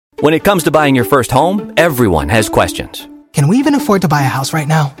When it comes to buying your first home, everyone has questions. Can we even afford to buy a house right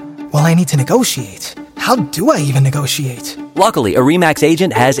now? Well, I need to negotiate. How do I even negotiate? Luckily, a RE/MAX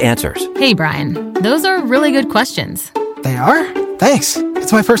agent has answers. Hey, Brian, those are really good questions. They are? Thanks.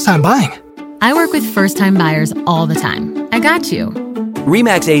 It's my first time buying. I work with first-time buyers all the time. I got you.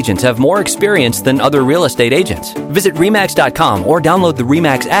 RE/MAX agents have more experience than other real estate agents. Visit RE/MAX.com or download the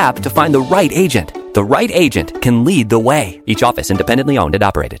RE/MAX app to find the right agent. The right agent can lead the way. Each office independently owned and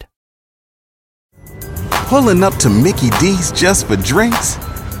operated. Pulling up to Mickey D's just for drinks?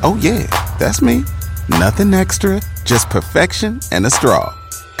 Oh yeah, that's me. Nothing extra, just perfection and a straw.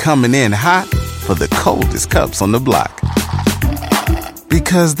 Coming in hot for the coldest cups on the block.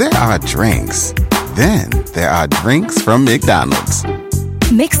 Because there are drinks. Then there are drinks from McDonald's.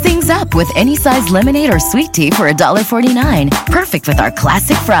 Mix things up with any size lemonade or sweet tea for $1.49. Perfect with our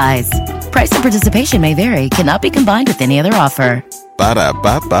classic fries. Price and participation may vary. Cannot be combined with any other offer.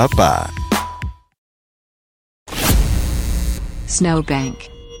 Ba-da-ba-ba-ba. Snowbank,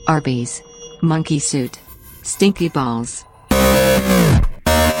 Arby's, Monkey Suit, Stinky Balls.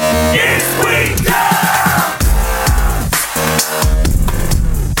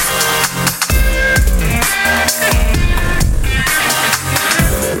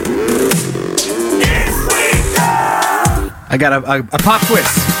 I got a pop quiz.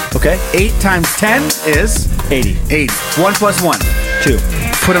 Okay. 8 times 10 is 80. 80. 1 plus 1. 2.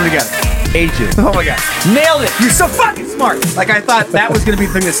 Put them together. 82. Oh my god. Nailed it. You're so fucking smart. Like I thought that was going to be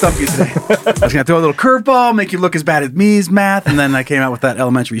the thing that stumped you today. I was going to throw a little curveball, make you look as bad as me's math, and then I came out with that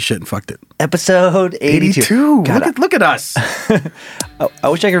elementary shit and fucked it. Episode 82. God, look at us. I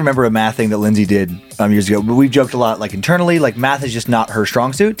wish I could remember a math thing that Lindsay did years ago. But we've joked a lot, like internally, like math is just not her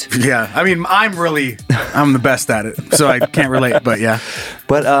strong suit. Yeah. I mean, I'm the best at it, so I can't relate, but yeah.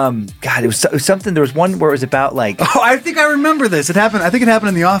 But, God, it was something, there was one where it was about like... Oh, I think I remember this. I think it happened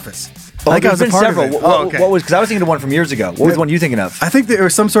in the office. Oh, I think I was a part several. of it. What was, because I was thinking of one from years ago. What was the one you thinking of? I think there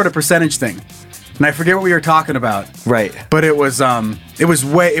was some sort of percentage thing. And I forget what we were talking about. Right. But it was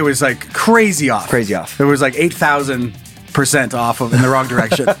like crazy off. Crazy off. It was like 8,000% off in the wrong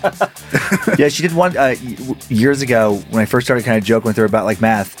direction. Yeah, she did one years ago when I first started kind of joking with her about like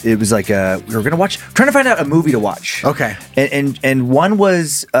math. It was like we were trying to find out a movie to watch. Okay. And one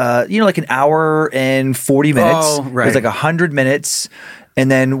was like an hour and 40 minutes. Oh, right. It was like 100 minutes. And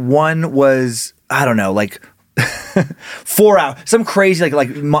then one was, I don't know, like 4 hours, some crazy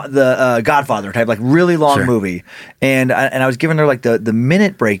like the Godfather type, like really long movie. And I was giving her like the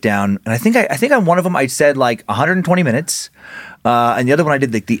minute breakdown, and I think on one of them I said like 120 minutes, and the other one I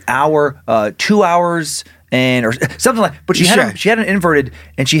did like the hour, 2 hours. Or something like, but she had an inverted,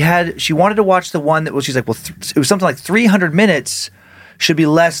 and she wanted to watch the one that was, she's like, well, it was something like 300 minutes should be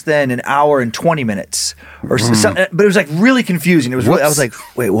less than an hour and 20 minutes or something. But it was like really confusing. It was really, I was like,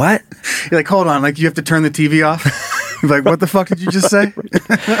 wait, what? You're like, hold on, like you have to turn the TV off. Like, what the fuck did you just say?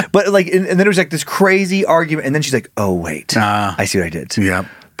 But like, and then there was like this crazy argument, and then she's like, oh wait, I see what I did. Yeah.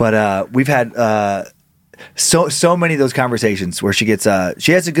 But we've had so many of those conversations where she has a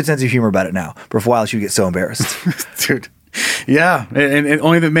good sense of humor about it now. But for a while, she would get so embarrassed. Dude. Yeah. And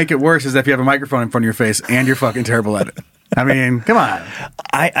only to make it worse is if you have a microphone in front of your face and you're fucking terrible at it. I mean, come on.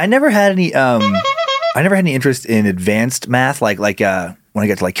 I never had any interest in advanced math, like when I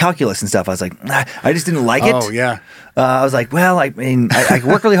get to like calculus and stuff. I was like, I just didn't like it. Oh yeah. I was like, well, I mean, I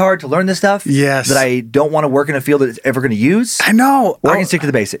work really hard to learn this stuff. Yes. That I don't want to work in a field that it's ever going to use. I know. Or I can stick to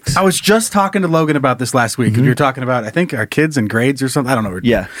the basics. I was just talking to Logan about this last week. We were talking about, I think, our kids and grades or something. I don't know.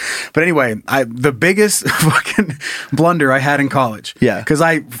 Yeah. But anyway, the biggest fucking blunder I had in college. Yeah. Because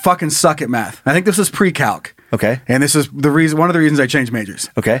I fucking suck at math. I think this was pre-calc. Okay. And this is one of the reasons I changed majors.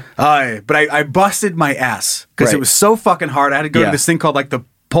 Okay. But I busted my ass because Right. it was so fucking hard. I had to go to this thing called like the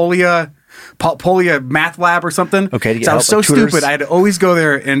Polia math lab or something. Okay, to get so I was help, so like tutors? stupid. I had to always go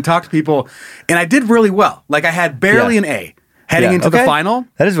there and talk to people, and I did really well. Like I had barely an A heading into the final.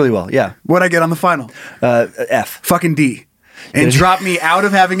 That is really well. Yeah. What'd I get on the final? F. Fucking D. And dropped me out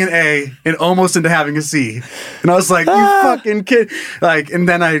of having an A and almost into having a C. And I was like, you fucking kid. Like, and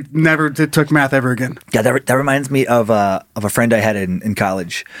then I never took math ever again. Yeah, that reminds me of a friend I had in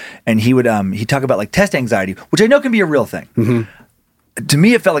college, and he'd talk about like test anxiety, which I know can be a real thing. Mm-hmm. To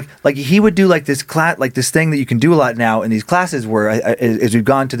me, it felt like he would do like this this thing that you can do a lot now in these classes where as we've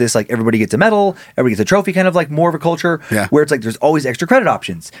gone to this, like everybody gets a medal, everybody gets a trophy, kind of like more of a culture where it's like there's always extra credit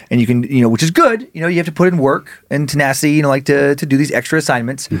options, and you can, which is good. You have to put in work and tenacity, like to do these extra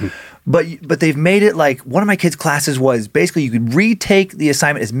assignments. Mm-hmm. But they've made it like one of my kids' classes was basically you could retake the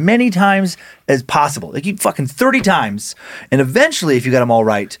assignment as many times as possible. Like you fucking 30 times. And eventually, if you got them all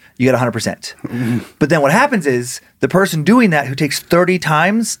right, you get 100%. But then what happens is the person doing that who takes 30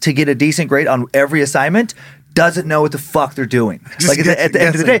 times to get a decent grade on every assignment doesn't know what the fuck they're doing. Like at the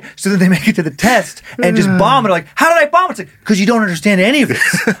end of the day. So then they make it to the test and just bomb. And they're like, how did I bomb? It's like, because you don't understand any of it.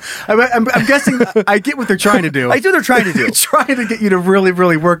 I'm guessing I get what they're trying to do. I do what they're trying to do. Trying to get you to really,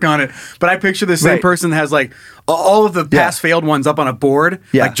 really work on it. But I picture the same person has like all of the pass-failed ones up on a board.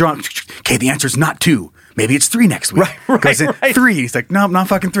 Yeah. Like drawn, okay, the answer's not 2. Maybe it's 3 next week. Right. 3. He's like, no, not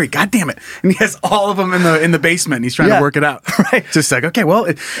fucking 3. God damn it. And he has all of them in the basement and he's trying to work it out. Right. Just like, okay, well,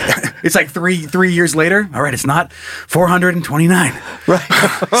 it's like 3 years later. All right, it's not 429. Right.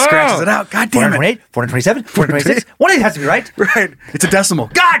 Scratches it out. God damn it. 428, 427, 426. One of these has to be right. Right. It's a decimal.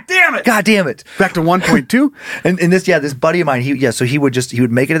 God damn it. God damn it. Back to 1.2. And this buddy of mine, he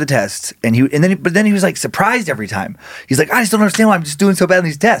would make it to the test but then he was like surprised every time. He's like, I just don't understand why I'm just doing so bad in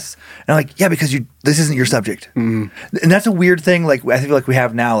these tests. And I'm like, yeah, because this isn't your subject. And that's a weird thing. Like I feel like we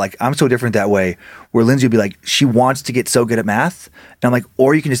have now, like I'm so different that way where Lindsay would be like, she wants to get so good at math. And I'm like,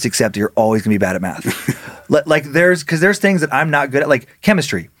 or you can just accept that you're always gonna be bad at math. Like there's things that I'm not good at, like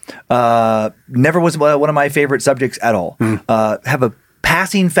chemistry. Never was one of my favorite subjects at all. Have a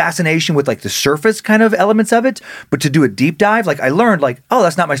passing fascination with like the surface kind of elements of it, but to do a deep dive, like I learned like, oh,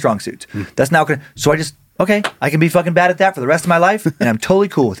 that's not my strong suit. That's not gonna, so okay, I can be fucking bad at that for the rest of my life, and I'm totally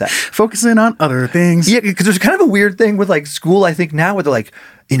cool with that. Focusing on other things. Yeah, because there's kind of a weird thing with like school, I think now, where they're like,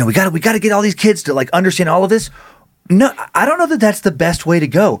 we got to get all these kids to like understand all of this. No, I don't know that that's the best way to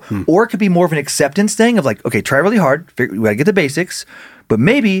go. Or it could be more of an acceptance thing of like, okay, try really hard, we gotta get the basics, but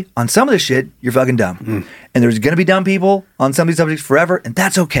maybe on some of this shit, you're fucking dumb. And there's gonna be dumb people on some of these subjects forever, and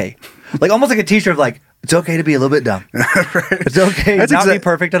that's okay. Like almost like a t-shirt of like, it's okay to be a little bit dumb. Right. It's okay to not be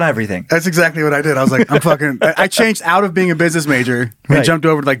perfect on everything. That's exactly what I did. I was like, I changed out of being a business major and jumped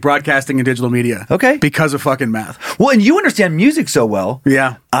over to like broadcasting and digital media. Okay. Because of fucking math. Well, and you understand music so well.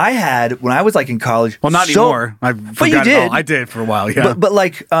 Yeah. I had, when I was like in college. Well, not anymore. I forgot it all. I did for a while, yeah. But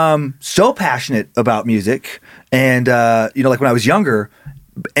like, so passionate about music. And, like when I was younger,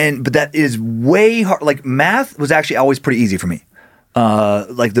 but that is way hard. Like math was actually always pretty easy for me.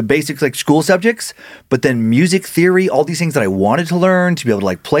 Like the basics, like school subjects, but then music theory, all these things that I wanted to learn to be able to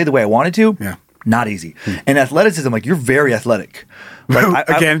like play the way I wanted to, not easy. And athleticism, like you're very athletic.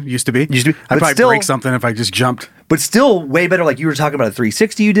 Like, used to be. I'd probably break something if I just jumped. But still way better. Like you were talking about a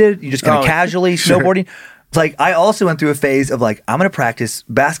 360 you did, you just kind of casually snowboarding. Like I also went through a phase of like, I'm going to practice,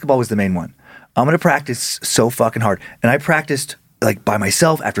 basketball was the main one. I'm going to practice so fucking hard. And I practiced like by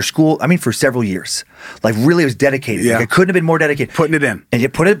myself after school, for several years. Like really I was dedicated. Yeah. Like I couldn't have been more dedicated. Putting it in. And you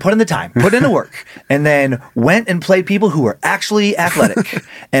put in the time, put in the work. And then went and played people who were actually athletic.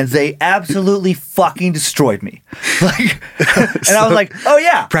 And they absolutely fucking destroyed me. Like, and I was like, oh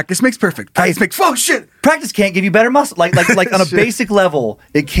yeah. Practice makes perfect. Practice can't give you better muscle. Like on a basic level,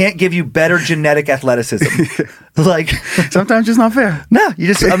 it can't give you better genetic athleticism. Like sometimes it's not fair. No, you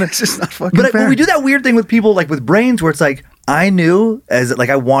just, it's just not fucking fair. But we do that weird thing with people like with brains where it's like, I knew as like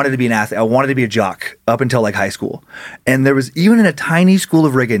I wanted to be an athlete. I wanted to be a jock up until like high school. And there was even in a tiny school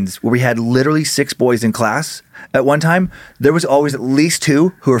of Riggins where we had literally 6 boys in class at one time, there was always at least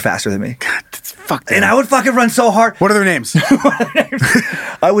 2 who were faster than me. God, fuck them. And I would fucking run so hard. What are their names?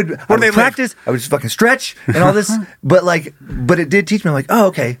 I would practice. I would just fucking stretch and all this. But it did teach me, I'm like, oh,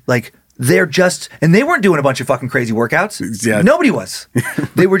 okay. Like they're just, and they weren't doing a bunch of fucking crazy workouts. Yeah. Nobody was.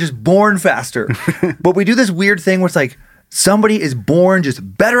 They were just born faster. But we do this weird thing where it's like, somebody is born just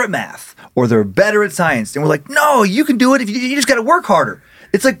better at math or they're better at science. And we're like, no, you can do it. If you just got to work harder.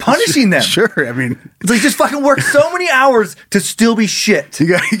 It's like punishing them. Sure. It's like just fucking work so many hours to still be shit.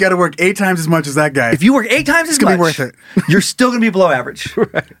 You got to work 8 times as much as that guy. If you work 8 times as much, it's going to be worth it. You're still going to be below average.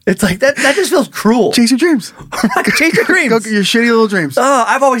 Right. It's like that just feels cruel. Chase your dreams. Chase your dreams. Go get your shitty little dreams. Oh,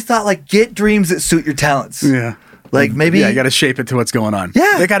 I've always thought like get dreams that suit your talents. Yeah. Like maybe you got to shape it to what's going on.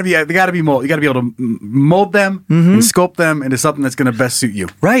 Yeah, they got to be mold. You got to be able to mold them and sculpt them into something that's going to best suit you.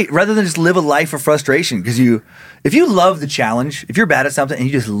 Right, rather than just live a life of frustration. Because if you love the challenge, if you're bad at something and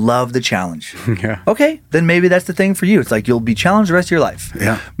you just love the challenge, okay, then maybe that's the thing for you. It's like you'll be challenged the rest of your life.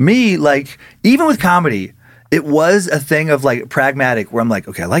 Yeah, me like even with comedy, it was a thing of like pragmatic where I'm like,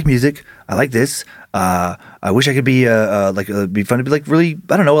 okay, I like music, I like this. I wish I could be be fun to be like really,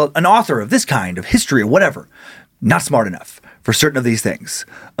 I don't know, an author of this kind of history or whatever. Not smart enough for certain of these things,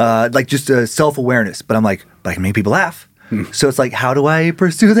 like just self-awareness. But I'm like, but I can make people laugh. So it's like, how do I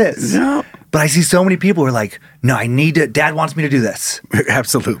pursue this? No. But I see so many people who are like, no, I need to, Dad wants me to do this.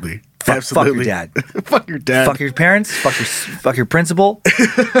 Absolutely. Fuck your dad. Fuck your dad. Fuck your parents. Fuck your principal.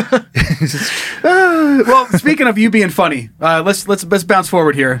 Well, speaking of you being funny, let's bounce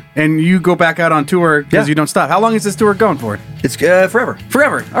forward here, and you go back out on tour because you don't stop. How long is this tour going for? It's forever.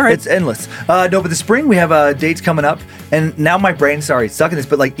 Forever. All right. It's endless. No, but the spring we have dates coming up, and now my brain's stuck in this.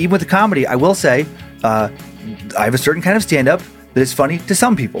 But like even with the comedy, I will say, I have a certain kind of stand-up that is funny to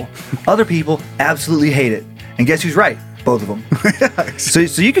some people. Other people absolutely hate it. And guess who's right? Both of them.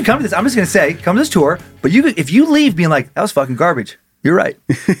 So you can come to this. I'm just going to say, come to this tour. But if you leave being like, that was fucking garbage, you're right.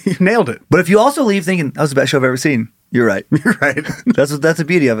 You nailed it. But if you also leave thinking, that was the best show I've ever seen, you're right. You're right. That's the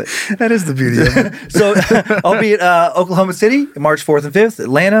beauty of it. That is the beauty of it. So I'll be at Oklahoma City, March 4th and 5th,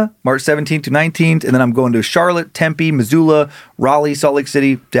 Atlanta, March 17th to 19th, and then I'm going to Charlotte, Tempe, Missoula, Raleigh, Salt Lake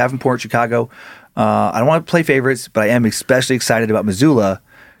City, Davenport, Chicago. I don't want to play favorites, but I am especially excited about Missoula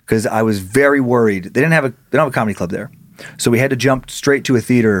because I was very worried. They don't have a comedy club there. So we had to jump straight to a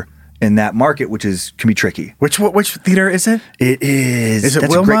theater in that market, which can be tricky. Which theater is it? It is. Is it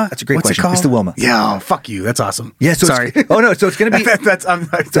Wilma? That's a great What's question. It called? It's the Wilma. Yeah, fuck you. That's awesome. Yeah, so sorry. So it's going to be. It's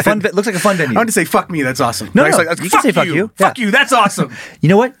a fun. Looks like a fun venue. I want to say fuck me. That's awesome. No, you can say fuck you. Fuck you. That's awesome. You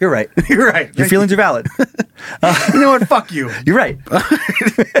know what? You're right. You're right. Your feelings are valid. You know what? Fuck you. You're right.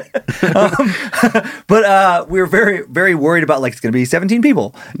 But we were very, very worried about it's going to be 17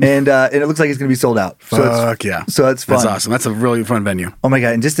 people, and it looks like it's going to be sold out. Fuck yeah. So it's fun. That's awesome. That's a really fun venue. Oh my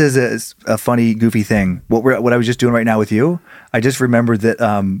God. And just as a funny, goofy thing, what I was just doing right now with you, I just remembered that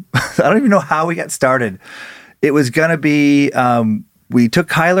I don't even know how we got started. It was going to be, we took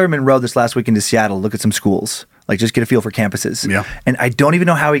Kyler Monroe this last weekend to Seattle to look at some schools. Just get a feel for campuses. Yeah. And I don't even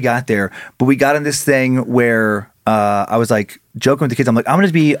know how we got there, but we got in this thing where I was joking with the kids. I'm like, I'm going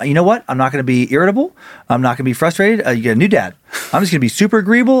to be, you know what? I'm not going to be irritable. I'm not going to be frustrated. You get a new dad. I'm just going to be super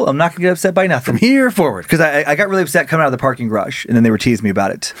agreeable. I'm not going to get upset by nothing. From here forward. Because I got really upset coming out of the parking garage, and then they were teasing me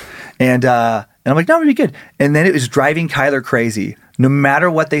about it. And I'm like, no, it'll be good. And then it was driving Kyler crazy. No matter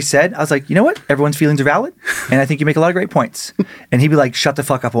what they said, I was like, you know what? Everyone's feelings are valid, and I think you make a lot of great points. And he'd be like, shut the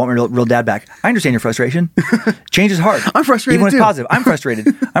fuck up. I want my real dad back. I understand your frustration. Change is hard. I'm frustrated even when too. it's positive. I'm frustrated.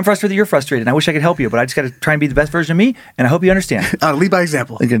 I'm frustrated that you're frustrated, and I wish I could help you, but I just got to try and be the best version of me, and I hope you understand. Lead by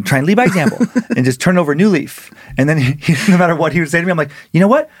example. I'm going to try and lead by example and just turn over a new leaf. And then no matter what he would say to me, I'm like, you know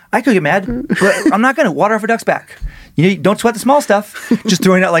what? I could get mad, but I'm not going to water off a duck's back. You don't sweat the small stuff. Just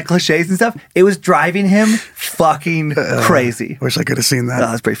throwing out cliches and stuff. It was driving him fucking crazy. Wish I could have seen that. Oh,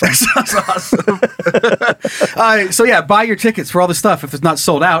 that's pretty fun. That's awesome. So yeah, buy your tickets for all the stuff if it's not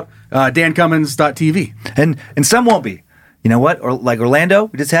sold out. DanCummins.tv. And some won't be. You know what? Or like Orlando,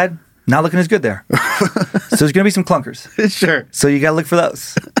 we just had, not looking as good there. So there's going to be some clunkers. Sure. So you got to look for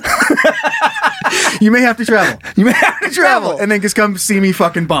those. You may have to travel. You may have to travel. And then just come see me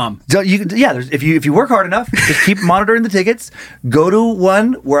fucking bomb. So if you work hard enough, just keep monitoring the tickets. Go to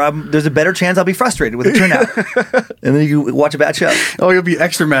one where there's a better chance I'll be frustrated with the turnout. And then you watch a bad show. Oh, you'll be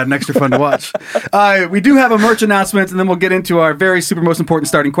extra mad and extra fun to watch. We do have a merch announcement, and then we'll get into our very super most important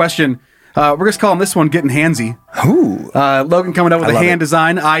starting question. We're just calling this one Getting Handsy. Ooh. Logan coming up with a hand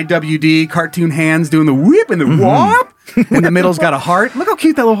design, IWD, cartoon hands doing the whip and the whop. In the middle's got a heart. Look how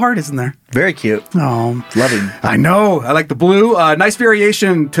cute that little heart is in there. Very cute. Oh, loving. I know. I like the blue. Nice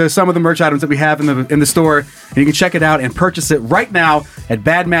variation to some of the merch items that we have in the store. And you can check it out and purchase it right now at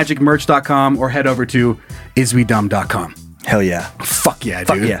badmagicmerch.com or head over to iswedumb.com. Hell yeah. Fuck yeah, dude.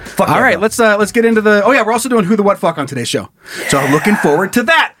 Fuck yeah. Fuck All yeah, right, bro. let's get into the... Oh yeah, we're also doing Who the What Fuck on today's show. Yeah. So looking forward to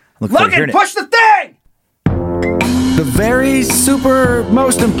that. Logan, push the thing! The very super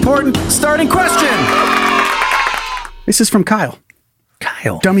most important starting question. This is from Kyle.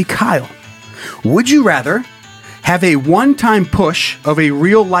 Dummy Kyle. Would you rather have a one-time push of a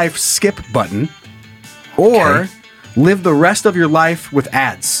real-life skip button or live the rest of your life with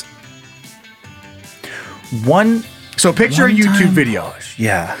ads? So picture a YouTube video.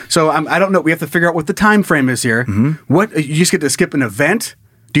 Yeah. So I don't know. We have to figure out what the time frame is here. Mm-hmm. What, you just get to skip an event?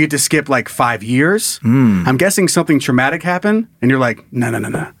 Do you get to skip 5 years? I'm guessing something traumatic happened, and you're like,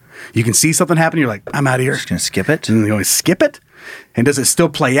 no. You can see something happen, you're like, I'm out of here. Just going to skip it? And you always skip it? And does it still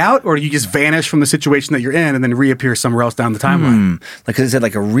play out, or do you just vanish from the situation that you're in and then reappear somewhere else down the timeline? Is it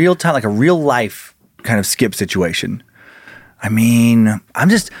like a real time, like a real life kind of skip situation? I mean, I'm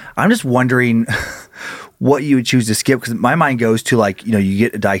just wondering what you would choose to skip, because my mind goes to you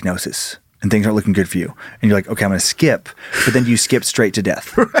get a diagnosis and things aren't looking good for you, and you're like, okay, I'm going to skip, but then you skip straight to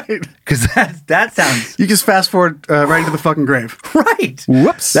death, right? Because that sounds, you just fast forward right into the fucking grave, right?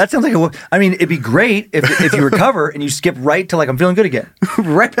 Whoops. That sounds like I mean, it'd be great if you recover and you skip right to I'm feeling good again,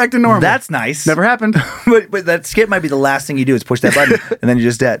 right back to normal. That's nice. Never happened. but that skip might be the last thing you do is push that button, and then you're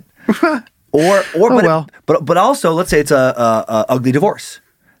just dead. But also, let's say it's a ugly divorce.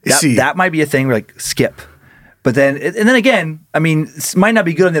 That might be a thing where like skip. But then, and then again, I mean, it might not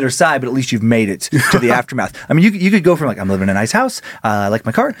be good on the other side, but at least you've made it to the aftermath. I mean, you could go from like, I'm living in a nice house, I like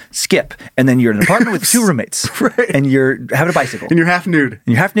my car, skip. And then you're in an apartment with 2 roommates. Right. And you're having a bicycle. And you're half nude.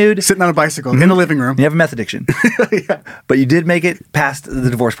 Sitting on a bicycle in the living room. You have a meth addiction. Yeah. But you did make it past the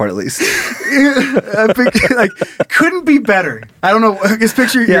divorce part at least. Like, couldn't be better. I don't know. Just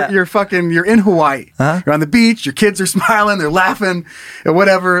picture you're in Hawaii. You're on the beach, your kids are smiling, they're laughing, and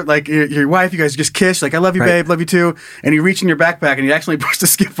whatever. Like, your wife, you guys just kiss, like, I love you, babe, love you too. And you reach in your backpack and you actually push the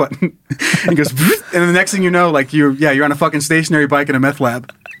skip button. And it goes, and then the next thing you know, like, you're on a fucking stationary bike in a meth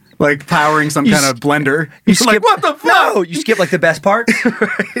lab. Like powering some kind of blender. You skip, like, what the fuck? No, you skip like the best part.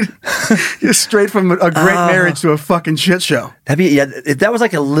 Right. You're straight from a great marriage to a fucking shit show. If that was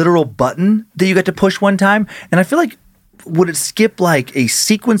like a literal button that you got to push one time, and I feel like, would it skip like a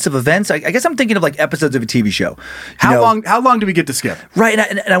sequence of events? I guess I'm thinking of like episodes of a TV show. How long do we get to skip? Right,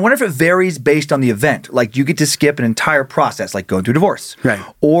 and I wonder if it varies based on the event. Like you get to skip an entire process, like going through divorce. Right.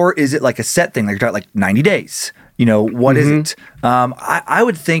 Or is it like a set thing, like you're talking like 90 days? You know, what is it? I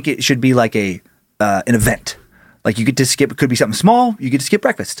would think it should be like an event. Like you get to skip, it could be something small, you get to skip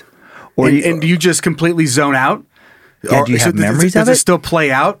breakfast. And do you just completely zone out? Yeah, do you have memories of it? Does it still play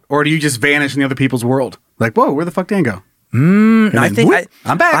out? Or do you just vanish in the other people's world? Like, whoa, where the fuck did I go? I'm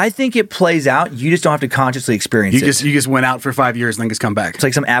back. I think it plays out. You just don't have to consciously experience it. You just went out for 5 years and then just come back. It's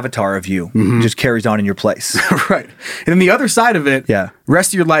like some avatar of you. Just carries on in your place. Right. And then the other side of it,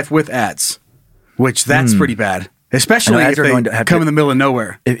 rest of your life with ads, which that's pretty bad. Especially if they come in the middle of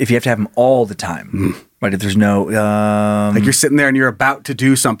nowhere. If you have to have them all the time. Right, if there's no... like you're sitting there and you're about to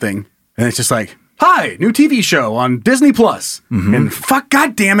do something and it's just like, hi, new TV show on Disney Plus. And fuck,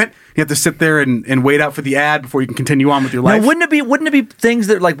 God damn it. You have to sit there and wait out for the ad before you can continue on with your life. Now, wouldn't it be things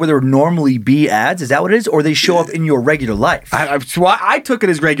that like where there would normally be ads? Is that what it is? Or they show up in your regular life? I took it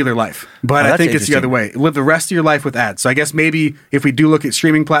as regular life, but I think it's the other way. Live the rest of your life with ads. So I guess maybe if we do look at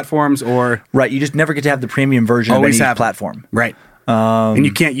streaming platforms or... Right, you just never get to have the premium version of any platform. Right. And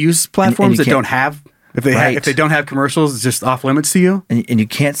you can't use platforms that don't have... If they don't have commercials, it's just off limits to you. And you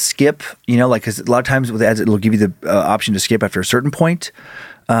can't skip, you know, like, because a lot of times with ads, it'll give you the option to skip after a certain point.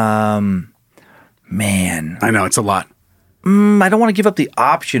 Man. I know, it's a lot. I don't want to give up the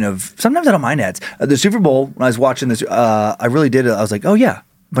option of, sometimes I don't mind ads. The Super Bowl, when I was watching this, I really did, I was like, oh yeah,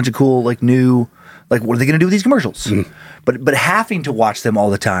 a bunch of cool, like new, like what are they going to do with these commercials? But having to watch them all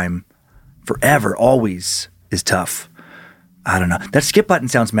the time, forever, always, is tough. I don't know. That skip button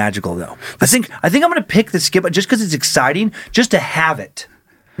sounds magical, though. I think I'm going to pick the skip button just because it's exciting, just to have it.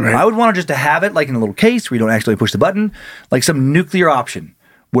 Right. I would want to just to have it, like in a little case where you don't actually push the button, like some nuclear option,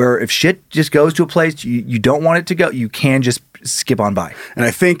 where if shit just goes to a place you don't want it to go, you can just skip on by. And I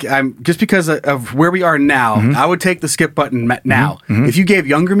think just because of where we are now, I would take the skip button now. If you gave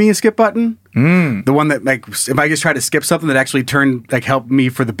younger me a skip button, the one that, like, if I just tried to skip something that actually helped me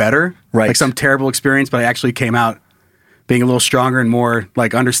for the better, like some terrible experience, but I actually came out being a little stronger and more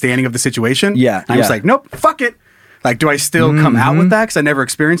like understanding of the situation. I was like, nope, fuck it. Like, do I still come out with that because I never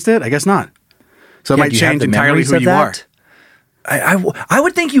experienced it? I guess not. So it might change entirely who you are. I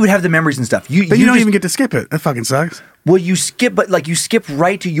would think you would have the memories and stuff. But you don't even get to skip it. That fucking sucks. Well, you skip, but like you skip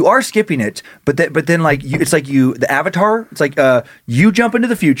right to, you are skipping it, but then like it's like the avatar. It's like you jump into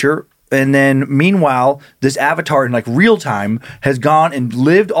the future. And then, meanwhile, this avatar in like real time has gone and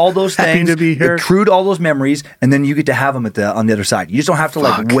lived all those things, accrued all those memories, and then you get to have them on the other side. You just don't have to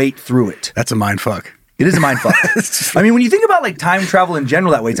like wait through it. That's a mind fuck. It is a mind fuck. I mean, when you think about like time travel in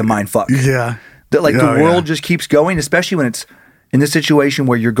general, that way it's a mind fuck. Yeah, that like the world just keeps going, especially when it's in this situation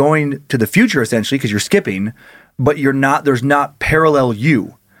where you're going to the future essentially because you're skipping, but you're not. There's not parallel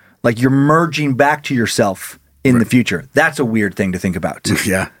you, like you're merging back to yourself in the future. That's a weird thing to think about.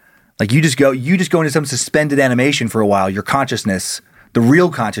 Yeah. Like you just go into some suspended animation for a while, your consciousness, the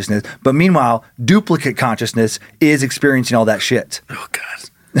real consciousness, but meanwhile, duplicate consciousness is experiencing all that shit. Oh God.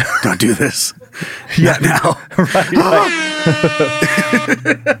 Don't do this. Not now. Right.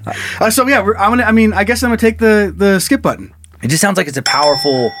 So yeah, I guess I'm gonna take the skip button. It just sounds like it's a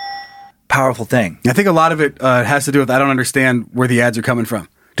powerful thing. I think a lot of it has to do with I don't understand where the ads are coming from.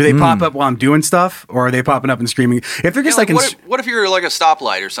 Do they pop up while I'm doing stuff, or are they popping up and screaming? If they're just what if you're like a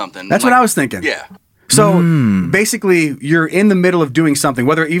stoplight or something? That's what I was thinking. Yeah. So basically, you're in the middle of doing something,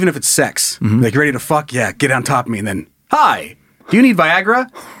 even if it's sex, like you're ready to fuck. Yeah, get on top of me, and then hi. Do you need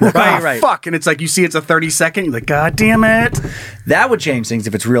Viagra? Right. Fuck, and it's like you see it's a 30-second. You're like, God damn it. That would change things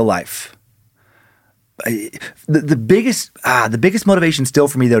if it's real life. The biggest motivation still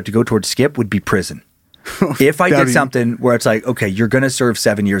for me though to go towards skip would be prison. If I did something where it's like, okay, you're going to serve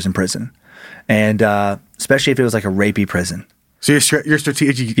 7 years in prison. And especially if it was like a rapey prison. So you're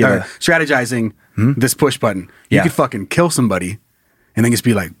strategizing this push button. You could fucking kill somebody, and then just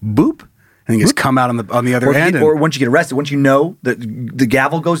be like boop, and then just come out on the other end. Or once you get arrested, once you know that the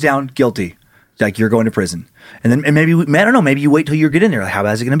gavel goes down, guilty. Like you're going to prison, and then maybe I don't know. Maybe you wait till you get in there. Like, how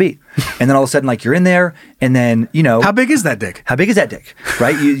bad is it going to be? And then all of a sudden, like you're in there, and then how big is that dick? How big is that dick?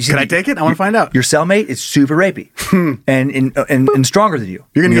 Right? Can I take it? I want to find out. Your cellmate is super rapey and stronger than you.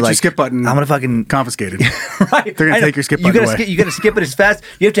 You're gonna get your skip button. I'm gonna fucking confiscated. Right? They're gonna take your skip button away. You gotta skip it as fast.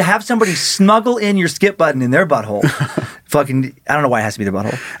 You have to have somebody snuggle in your skip button in their butthole. Fucking, I don't know why it has to be their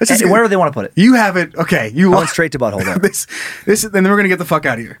butthole. Wherever they want to put it. You have it. Okay, I went straight to butthole. This, and then we're gonna get the fuck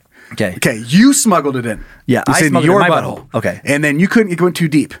out of here. Okay. You smuggled it in. Yeah, I smuggled your it in my butthole. Okay. And then it went too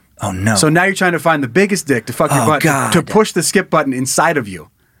deep. Oh, no. So now you're trying to find the biggest dick to fuck your butt to push the skip button inside of you.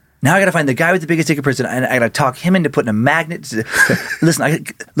 Now I got to find the guy with the biggest dick in prison, and I got to talk him into putting a magnet.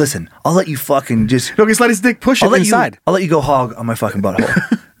 Listen, I'll let you fucking just... No, just let his dick push it inside. I'll let you go hog on my fucking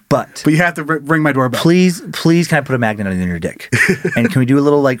butthole. But you have to ring my doorbell. Please, can I put a magnet on your dick? And can we do a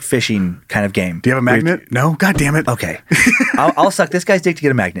little like fishing kind of game? Do you have a magnet? No? God damn it. Okay. I'll suck this guy's dick to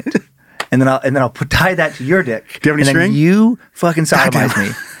get a magnet. And then I'll tie that to your dick. Do you have any string? Then you fucking sodomize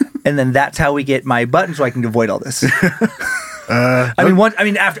me. And then that's how we get my button so I can avoid all this.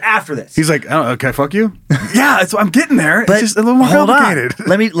 After this. He's like, oh, okay, fuck you? Yeah, I'm getting there. But it's just a little more complicated.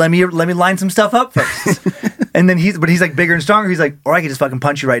 Let me line some stuff up first. And then he's like bigger and stronger. He's like, or I could just fucking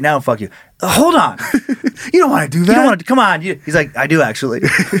punch you right now and fuck you. Hold on. You don't want to do that. You don't want to, come on. He's like, I do actually.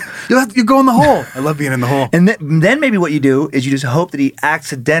 You go in the hole. I love being in the hole. And then maybe what you do is you just hope that he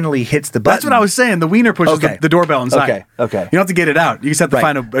accidentally hits the button. That's what I was saying. The wiener pushes the doorbell inside. Okay. You don't have to get it out. You just have to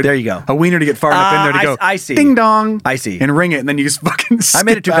find there you go. a wiener to get far enough in there to go. I see. Ding dong. I see. And ring it, and then you just fucking. I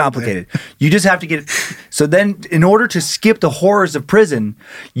made it too complicated. You just have to get it. So then, in order to skip the horrors of prison,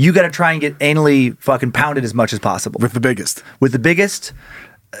 you got to try and get anally fucking pounded as much as possible. With the biggest.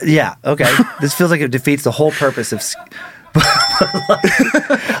 Yeah, okay. This feels like it defeats the whole purpose of...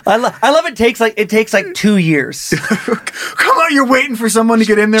 I love it takes like 2 years. Come on, you're waiting for someone to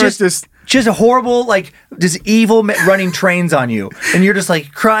get in there. Just a horrible, like, just evil running trains on you. And you're just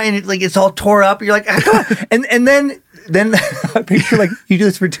like crying, like it's all tore up. You're like, come on. And then I picture like you do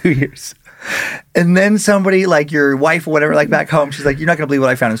this for 2 years. And then somebody like your wife or whatever, like back home, she's like, you're not going to believe what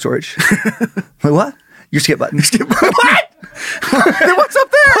I found in storage. Like, what? Your skip button. What? What's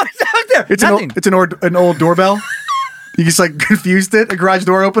up there? What's out there? It's an old doorbell. You just like confused it, a garage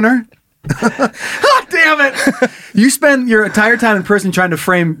door opener. Oh, damn it! You spend your entire time in prison trying to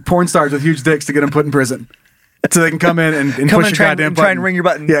frame porn stars with huge dicks to get them put in prison. So they can come in and push your goddamn button. Try and ring your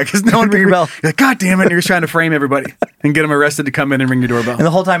button. Yeah, because no one ring your bell. You're like, God damn it! And you're just trying to frame everybody and get them arrested to come in and ring your doorbell. And the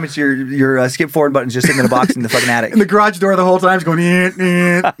whole time it's your skip forward button's just sitting in a box in the fucking attic. And the garage door the whole time is going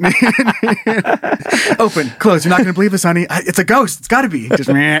open, close. You're not going to believe this, honey. It's a ghost. It's got to be. Just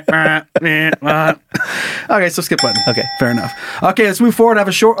okay. So skip button. Okay, fair enough. Okay, let's move forward. I have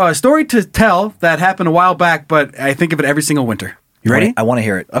a short story to tell that happened a while back, but I think of it every single winter. You ready? I want to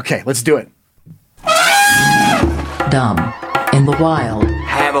hear it. Okay, let's do it. Dumb in the wild.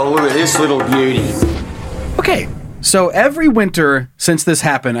 Have a look at this little beauty. Okay, so every winter since this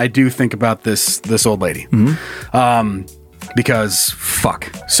happened, I do think about this old lady. Mm-hmm. Because fuck.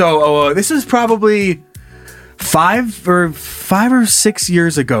 So this is probably 5 or 6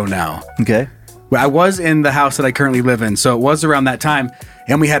 years ago now. Okay. I was in the house that I currently live in, so it was around that time,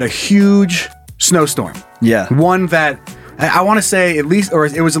 and we had a huge snowstorm. Yeah. One that I want to say it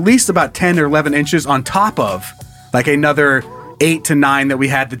was at least about 10 or 11 inches on top of like another 8 to 9 that we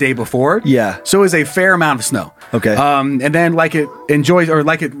had the day before. Yeah. So it was a fair amount of snow. Okay. And then like it enjoys or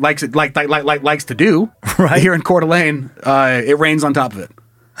like it likes to do right here in Coeur d'Alene, it rains on top of it.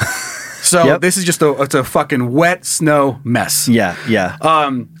 So This is just it's a fucking wet snow mess. Yeah.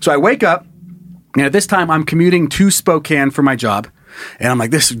 So I wake up, and at this time I'm commuting to Spokane for my job, and I'm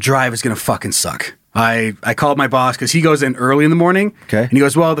like, this drive is gonna fucking suck. I called my boss because he goes in early in the morning. Okay. And he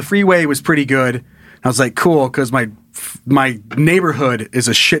goes, well, the freeway was pretty good. I was like, cool, because my neighborhood is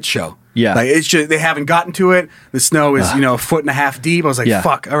a shit show. Yeah. Like it's just, they haven't gotten to it. The snow is, a foot and a half deep. I was like,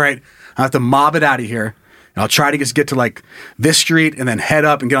 fuck, all right, I have to mob it out of here. And I'll try to just get to like this street and then head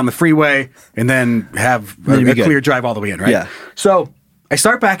up and get on the freeway and then have a clear drive all the way in, right? Yeah. So I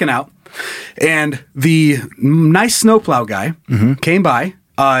start backing out, and the nice snowplow guy came by.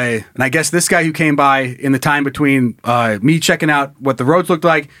 And I guess this guy who came by in the time between me checking out what the roads looked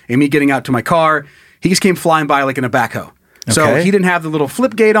like and me getting out to my car, he just came flying by like in a backhoe. Okay. So he didn't have the little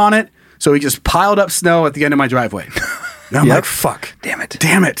flip gate on it, so he just piled up snow at the end of my driveway. And I'm like, fuck. Damn it.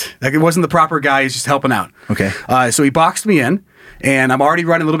 Like it wasn't the proper guy, he's just helping out. Okay. So he boxed me in, And I'm already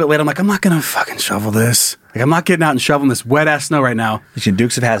running a little bit late. I'm like, I'm not going to fucking shovel this. Like, I'm not getting out and shoveling this wet-ass snow right now. You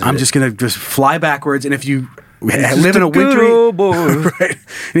Dukes of Hazzard. I'm just going to just fly backwards. And if you live in a wintry... right,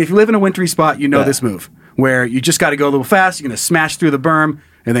 and if you live in a wintry spot, you know this move, where you just got to go a little fast. You're going to smash through the berm,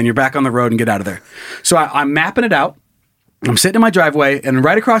 and then you're back on the road and get out of there. So I'm mapping it out. I'm sitting in my driveway, and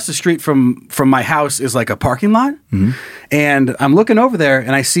right across the street from my house is like a parking lot. Mm-hmm. And I'm looking over there,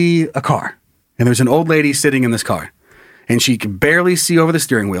 and I see a car. And there's an old lady sitting in this car. And she can barely see over the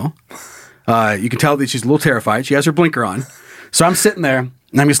steering wheel. You can tell that she's a little terrified. She has her blinker on. So I'm sitting there,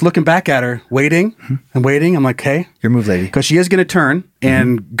 and I'm just looking back at her, waiting and waiting. I'm like, hey. Your move, lady. Because she is going to turn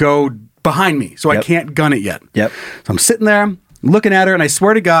and go behind me, so I can't gun it yet. Yep. So I'm sitting there, looking at her, and I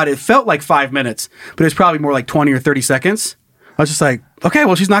swear to God, it felt like 5 minutes, but it was probably more like 20 or 30 seconds. I was just like, okay,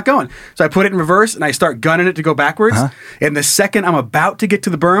 well, she's not going. So I put it in reverse, and I start gunning it to go backwards. And the second I'm about to get to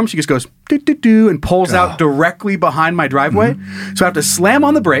the berm, she just goes, do-do-do, and pulls out directly behind my driveway. So I have to slam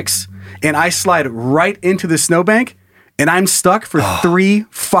on the brakes, and I slide right into the snowbank, and I'm stuck for 3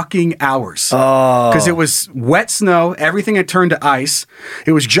 fucking hours. Because it was wet snow. Everything had turned to ice.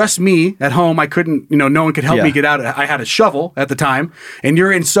 It was just me at home. I couldn't, no one could help me get out. I had a shovel at the time, and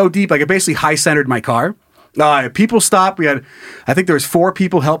you're in so deep, like it basically high-centered my car. People stopped. I think there was 4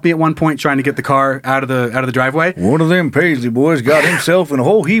 people helped me at one point trying to get the car out of the driveway. One of them Paisley boys got himself in a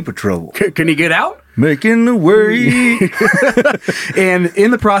whole heap of trouble. Can he get out? Making the way. And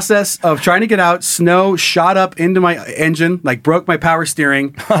in the process of trying to get out, snow shot up into my engine, like broke my power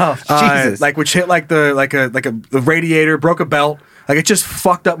steering. Oh, Jesus! Which hit the radiator, broke a belt. Like it just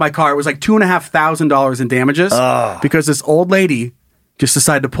fucked up my car. It was like $2,500 in damages because this old lady just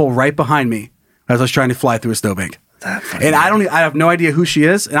decided to pull right behind me as I was trying to fly through a snowbank. And I have no idea who she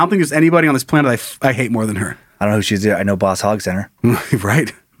is, and I don't think there's anybody on this planet I hate more than her. I don't know who she is. I know Boss Hog Center.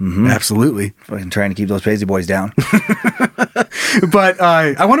 Right. Mm-hmm. Absolutely. Fucking trying to keep those Paisley boys down. But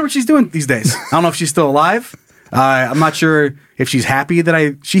I wonder what she's doing these days. I don't know if she's still alive. I'm not sure if she's happy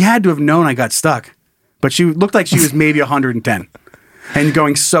that she had to have known I got stuck, but she looked like she was maybe 110. And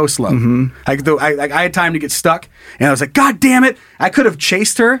going so slow. Mm-hmm. I had time to get stuck, and I was like, God damn it. I could have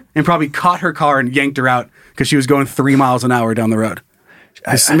chased her and probably caught her car and yanked her out because she was going 3 miles an hour down the road.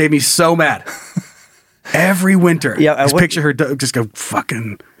 This made me so mad. Every winter. Yeah, I picture her just go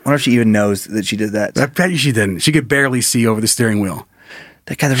fucking... I wonder if she even knows that she did that. I bet you she didn't. She could barely see over the steering wheel.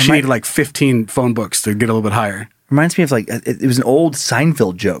 She needed like 15 phone books to get a little bit higher. Reminds me of it was an old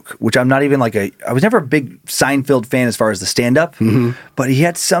Seinfeld joke, which I'm not even I was never a big Seinfeld fan as far as the stand-up, but he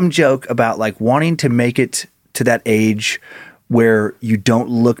had some joke about wanting to make it to that age where you don't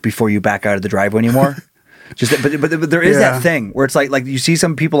look before you back out of the driveway anymore. But there is that thing where it's like you see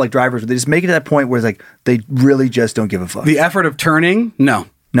some people like drivers, they just make it to that point where it's they really just don't give a fuck. The effort of turning, no.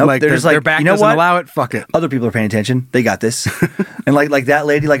 Nope, they're just their back doesn't allow it. Fuck it. Other people are paying attention. They got this. And like that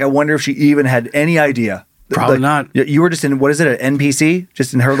lady, I wonder if she even had any idea. Probably not. You were just in, what is it, an NPC?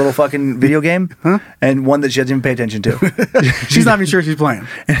 Just in her little fucking video game? And one that she doesn't even pay attention to. She's not even sure she's playing.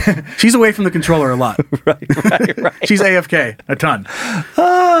 She's away from the controller a lot. Right. She's AFK a ton.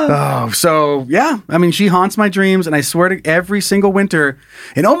 So yeah. I mean, she haunts my dreams, and I swear to every single winter,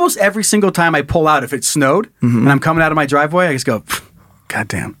 and almost every single time I pull out, if it snowed, and I'm coming out of my driveway, I just go... God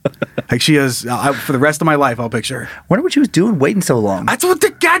damn. She is, for the rest of my life, I'll picture her. Wonder what she was doing waiting so long. That's what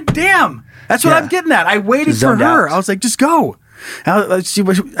goddamn. That's what I'm getting at. I waited for her. I was like, just go. I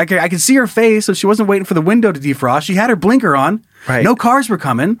could see her face, so she wasn't waiting for the window to defrost. She had her blinker on. Right. No cars were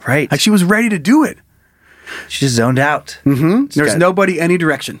coming. Right. She was ready to do it. She just zoned out. Mm-hmm. There's nobody any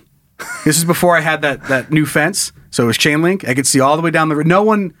direction. This is before I had that new fence, so it was chain link. I could see all the way down the road. No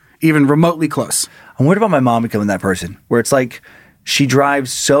one even remotely close. I'm worried about my mom becoming that person, where it's she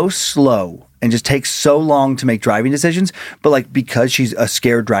drives so slow and just takes so long to make driving decisions, but because she's a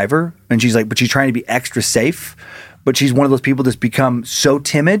scared driver and but she's trying to be extra safe, but she's one of those people that's become so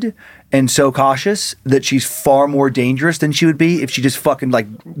timid and so cautious that she's far more dangerous than she would be if she just fucking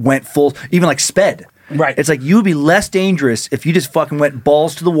went full, even sped. Right. It's you would be less dangerous if you just fucking went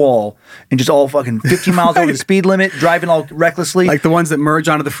balls to the wall and just all fucking 15 miles over the speed limit, driving all recklessly. Like the ones that merge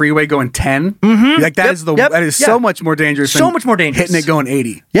onto the freeway going 10. Mm-hmm. That is so much more dangerous. So much more dangerous. Hitting it going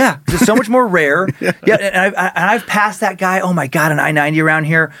 80. Yeah. It's so much more rare. Yeah. And I've passed that guy. Oh my God, on I-90 around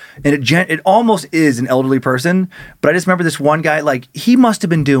here. And it almost is an elderly person. But I just remember this one guy, he must have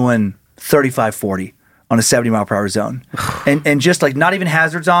been doing 35, 40 on a 70 mile per hour zone. and just like not even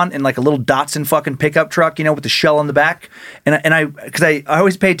hazards on, and like a little Datsun fucking pickup truck, you know, with the shell on the back. Because I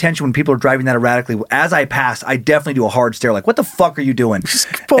always pay attention when people are driving that erratically. As I pass, I definitely do a hard stare, like, what the fuck are you doing? Just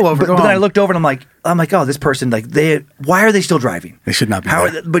pull over. But then I looked over and I'm like, oh, this person, like, why are they still driving? They should not be.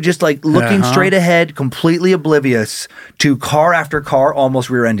 But just like looking straight ahead, completely oblivious to car after car, almost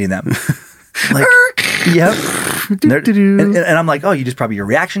rear-ending them. Like, yep. And I'm like, oh, your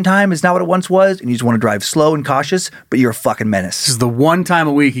reaction time is not what it once was, and you just want to drive slow and cautious, but you're a fucking menace. This is the one time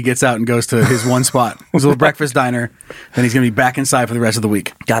a week he gets out and goes to his one spot, his little breakfast diner, then he's going to be back inside for the rest of the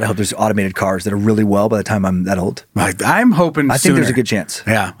week. God, I hope there's automated cars that are really well by the time I'm that old. I'm hoping I think there's a good chance.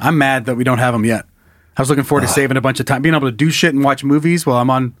 Yeah, I'm mad that we don't have them yet. I was looking forward to saving a bunch of time, being able to do shit and watch movies while I'm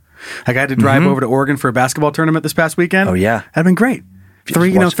on. Like, I had to drive over to Oregon for a basketball tournament this past weekend. Oh, yeah. That'd been great.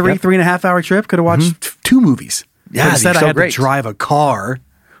 3.5 hour trip. Could have watched 2 movies. Yeah, instead I had to drive a car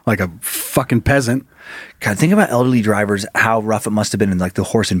like a fucking peasant. God, think about elderly drivers, how rough it must have been in like the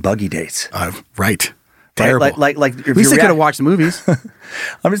horse and buggy days. Right. Terrible. Like at least they could have watched the movies.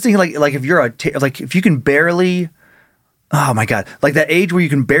 I'm just thinking like if you're if you can barely, oh my God, like that age where you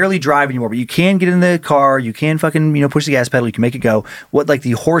can barely drive anymore, but you can get in the car, you can fucking, you know, push the gas pedal, you can make it go. What, like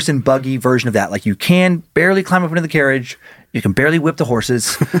the horse and buggy version of that? Like you can barely climb up into the carriage, you can barely whip the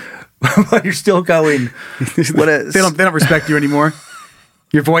horses, but you're still going. They don't respect you anymore.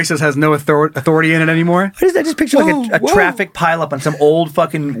 Your voice has no authority in it anymore. I just picture like a traffic pileup on some old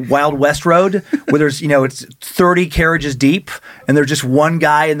fucking Wild West road where there's, you know, it's 30 carriages deep and there's just one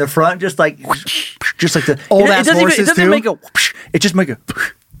guy in the front, just like the old ass horses it doesn't too. Make a. It just make a.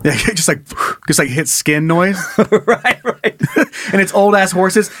 Yeah, just like hit skin noise. right. And it's old ass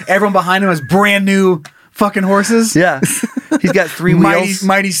horses. Everyone behind him has brand new fucking horses. Yeah, he's got 3 wheels.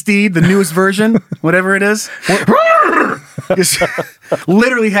 Mighty Steed, the newest version, whatever it is.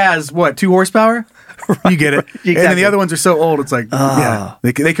 Literally has 2 horsepower? You get it. Exactly. And then the other ones are so old, it's like, yeah,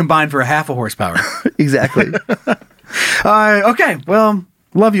 they combine for a half a horsepower. Exactly. Okay, well,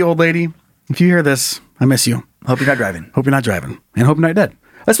 love you, old lady. If you hear this, I miss you. Hope you're not driving. And hope you're not dead.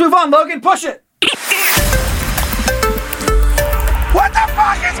 Let's move on, Logan. Push it. What the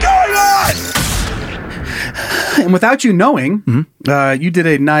fuck is going on? And without you knowing, you did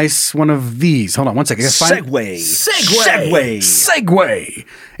a nice one of these. Hold on one second. Segway.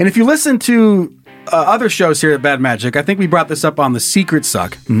 And if you listen to other shows here at Bad Magic, I think we brought this up on The Secret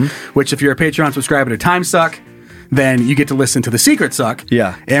Suck, which if you're a Patreon subscriber to Time Suck, then you get to listen to The Secret Suck.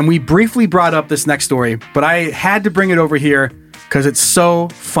 Yeah. And we briefly brought up this next story, but I had to bring it over here because it's so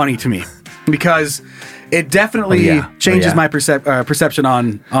funny to me. Because it definitely changes my perception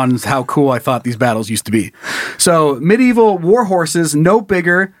on how cool I thought these battles used to be. So, medieval war horses no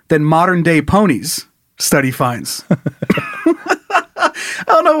bigger than modern day ponies, study finds. I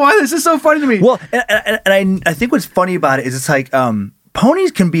don't know why this is so funny to me. Well, and I think what's funny about it is it's like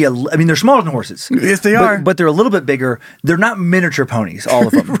ponies can be they're smaller than horses. Yes, they are. But they're a little bit bigger. They're not miniature ponies, all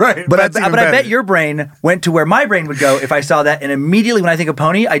of them. Right. But I bet your brain went to where my brain would go if I saw that. And immediately when I think of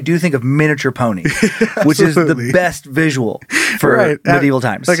pony, I do think of miniature pony, which is the best visual for medieval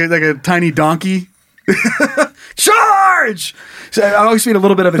times. Like a tiny donkey. Charge! So I always read a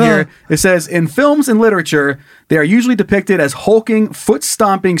little bit of it here. It says, in films and literature, they are usually depicted as hulking,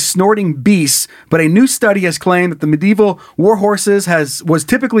 foot-stomping, snorting beasts, but a new study has claimed that the medieval war horses was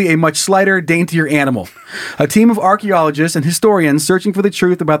typically a much slighter, daintier animal. A team of archaeologists and historians searching for the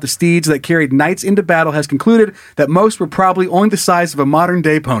truth about the steeds that carried knights into battle has concluded that most were probably only the size of a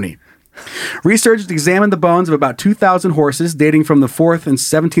modern-day pony. Researchers examined the bones of about 2,000 horses dating from the 4th and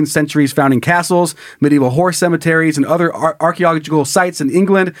 17th centuries found in castles, medieval horse cemeteries, and other archaeological sites in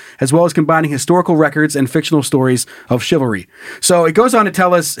England, as well as combining historical records and fictional stories of chivalry. So it goes on to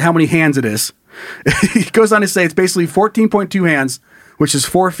tell us how many hands it is. It goes on to say it's basically 14.2 hands, which is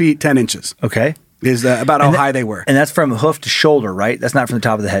 4 feet 10 inches. Okay. Is about how high they were. And that's from hoof to shoulder, right? That's not from the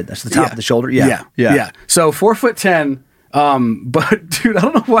top of the head. That's the top of the shoulder. Yeah. So 4'10". But dude, I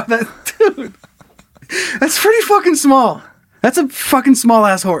don't know why that's pretty fucking small. That's a fucking small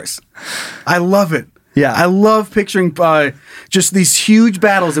ass horse. I love it. Yeah. I love picturing just these huge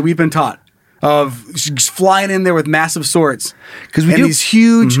battles that we've been taught of just flying in there with massive swords. Because these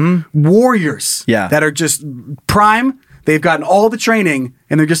huge warriors that are just prime. They've gotten all the training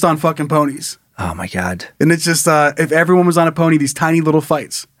and they're just on fucking ponies. Oh my God. And it's just, if everyone was on a pony, these tiny little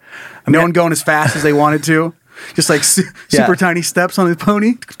fights. No one going as fast as they wanted to. Just like super tiny steps on the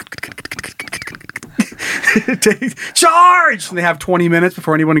pony. Charge! And they have 20 minutes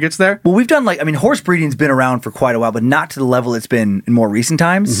before anyone gets there. Well, we've done horse breeding's been around for quite a while, but not to the level it's been in more recent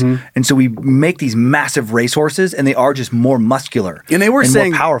times. Mm-hmm. And so we make these massive racehorses, and they are just more muscular. And they were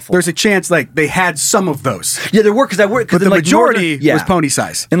saying more powerful. There's a chance they had some of those. Yeah, there were but the majority was pony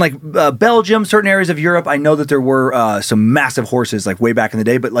size. In Belgium, certain areas of Europe, I know that there were some massive horses way back in the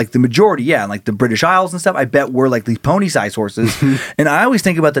day, but the majority, and the British Isles and stuff, I bet were these pony size horses. And I always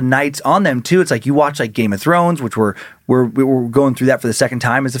think about the knights on them too. It's you watch Game of Thrones, which we're going through that for the second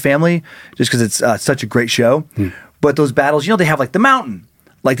time as a family, just because it's such a great show. But those battles, they have the Mountain.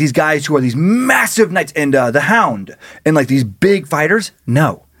 These guys who are these massive knights and the Hound and these big fighters.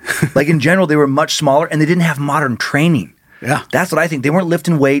 No. In general, they were much smaller and they didn't have modern training. Yeah. That's what I think. They weren't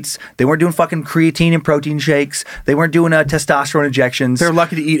lifting weights. They weren't doing fucking creatine and protein shakes. They weren't doing testosterone injections. They're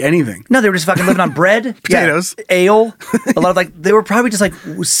lucky to eat anything. No, they were just fucking living on bread. Potatoes. Yeah, ale. A lot of they were probably just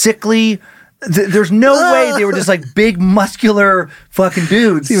sickly. There's no way they were just big muscular fucking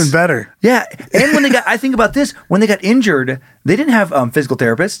dudes. It's even better. Yeah. And when I think about this, when they got injured, they didn't have physical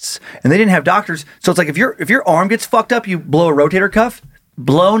therapists and they didn't have doctors. So it's if your arm gets fucked up, you blow a rotator cuff,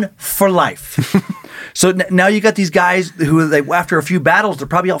 blown for life. So now you got these guys who, after a few battles, they're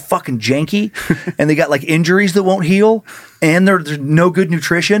probably all fucking janky, and they got injuries that won't heal, and there's no good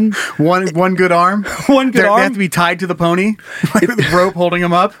nutrition. One good arm. One good arm. They have to be tied to the pony with a rope holding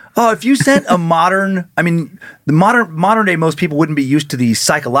them up. Oh, if you sent a modern, the modern day, most people wouldn't be used to the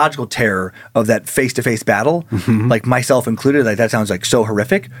psychological terror of that face-to-face battle, myself included. That sounds so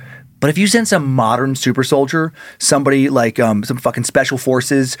horrific. But if you send some modern super soldier, somebody some fucking special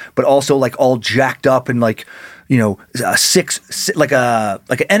forces, but also all jacked up and an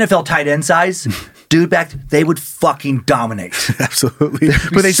NFL tight end size dude back, they would fucking dominate. Absolutely.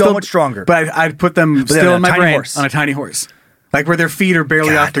 But they so much stronger. But I'd put them still in my brain on a tiny horse. Where their feet are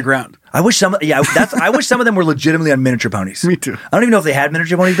barely off the ground. I wish some of them were legitimately on miniature ponies. Me too. I don't even know if they had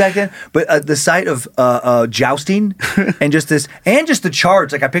miniature ponies back then, but the sight of jousting and just the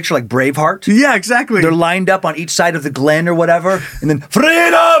charge, I picture Braveheart. Yeah, exactly. They're lined up on each side of the glen or whatever, and then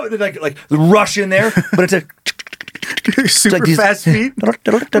freedom, and they rush in there, but it's super fast feet. You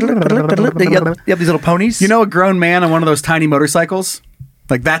have these little ponies. A grown man on one of those tiny motorcycles.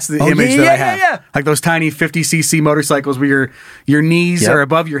 That's the image that I have. Yeah. Those tiny 50cc motorcycles where your knees are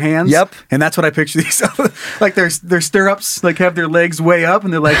above your hands. Yep. And that's what I picture these. Their stirrups have their legs way up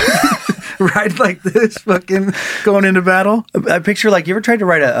and they're ride like this, fucking going into battle. I picture you ever tried to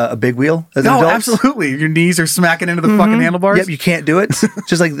ride a big wheel as an adult? Absolutely. Your knees are smacking into the fucking handlebars. Yep, you can't do it.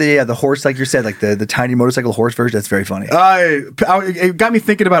 Just the horse, you said, the tiny motorcycle horse version. That's very funny. It got me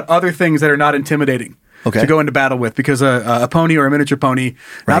thinking about other things that are not intimidating. Okay. To go into battle with, because a pony or a miniature pony,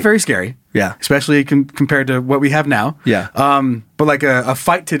 not very scary. Yeah. Especially compared to what we have now. Yeah. But a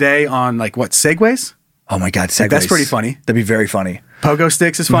fight today on segways? Oh my God, segways. That's pretty funny. That'd be very funny. Pogo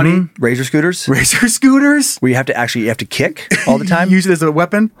sticks is funny. Razor scooters. Where you have to kick all the time. Use it as a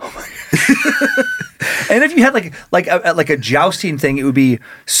weapon. Oh my God. And if you had a jousting thing, it would be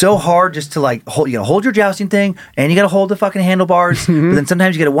so hard just to hold. You gotta hold your jousting thing, and you gotta hold the fucking handlebars. But then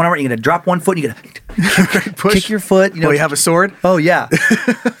sometimes you gotta one arm, you gotta drop one foot, and you gotta kick your foot. You have a sword. Oh yeah.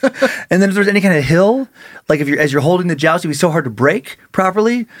 And then if there's any kind of hill, as you're holding the joust, it'd be so hard to break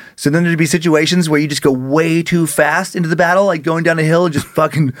properly. So then there'd be situations where you just go way too fast into the battle, going down a hill and just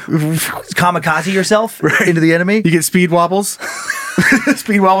fucking kamikaze yourself into the enemy. You get speed wobbles.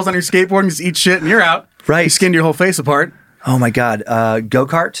 Speed wobbles on your skateboard and just eat shit and you're out. Right. You skinned your whole face apart. Oh my God.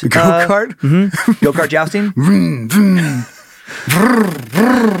 Go-kart? Go-kart? Go-kart jousting?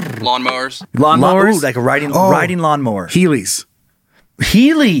 Lawnmowers. Ooh, a riding lawnmower. Heelys.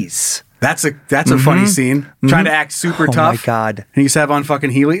 That's a funny scene. Trying to act super tough. Oh my God. And you just have on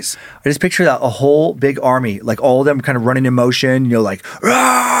fucking Heelys. I just picture a whole big army, all of them kind of running in motion,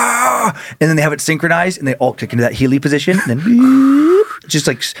 Rah! And then they have it synchronized and they all kick into that Heely position and then just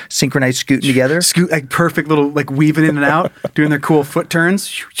synchronized scooting together. Perfect little weaving in and out, doing their cool foot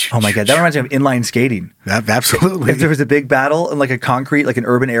turns. Oh my God, that reminds me of inline skating. Absolutely. If there was a big battle in a concrete, an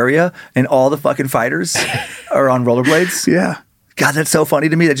urban area and all the fucking fighters are on rollerblades. Yeah. God, that's so funny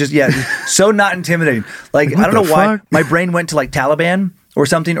to me. That just so not intimidating. I don't know why my brain went to Taliban or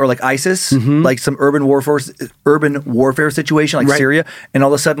something, or ISIS, some urban warfare situation, Syria, and all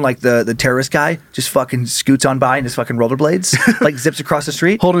of a sudden, the terrorist guy just fucking scoots on by and just fucking rollerblades, zips across the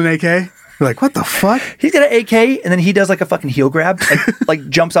street, holding an AK. You're what the fuck? He's got an AK, and then he does a fucking heel grab,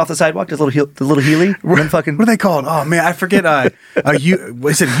 jumps off the sidewalk, does the little Heely, and then fucking. What are they called? Oh man, I forget.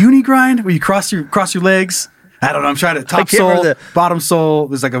 Is it uni grind where you cross your legs? I don't know. I'm trying to top sole, bottom sole.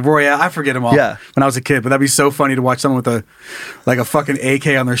 There's like a Royale. I forget them all. Yeah. When I was a kid, but that'd be so funny to watch someone with a fucking AK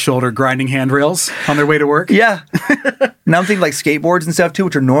on their shoulder grinding handrails on their way to work. Yeah. Now I'm thinking like skateboards and stuff too,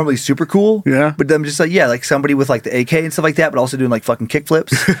 which are normally super cool. Yeah. But I'm just like, yeah, like somebody with like the AK and stuff like that, but also doing like fucking kick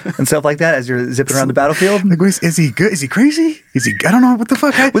flips and stuff like that as you're zipping around the battlefield. Like, is he good? Is he crazy? Is he? I don't know what the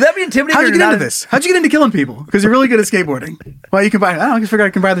fuck. Would that be intimidating? How'd you get into this? How'd you get into killing people? Because you're really good at skateboarding. Well, you can buy. I just figured I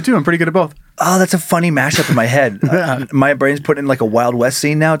can buy the two. I'm pretty good at both. Oh, that's a funny mashup in my head. My brain's putting in like a Wild West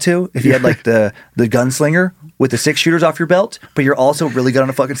scene now too. If you had like the gunslinger with the 6 shooters off your belt, but you're also really good on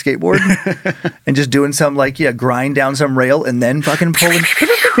a fucking skateboard and just doing some like grind down some rail and then fucking pulling. I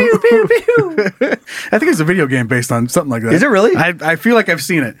think it's a video game based on something like that. Is it really? I feel like I've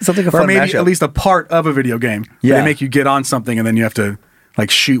seen it. Something like a fun or maybe mashup. at least a part of a video game. Yeah. They make you get on something and then you have to like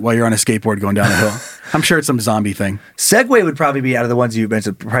shoot while you're on a skateboard going down the hill. I'm sure it's some zombie thing. Segway would probably be out of the ones you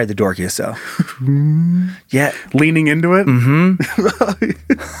mentioned, probably the dorkiest. So, yeah, leaning into it. Mm-hmm.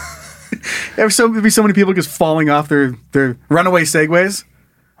 There'd be so many people just falling off their runaway segways.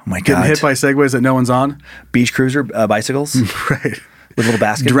 Oh my god! Getting hit by segways that no one's on. Beach cruiser bicycles, right? With a little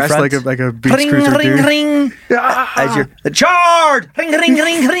basket, dressed in front. like a beach ring, cruiser. Ring, dude. ring, as you're charred. Ring, ring,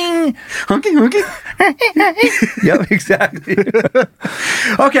 ring, ring. Hunky, hunky. Yep, exactly.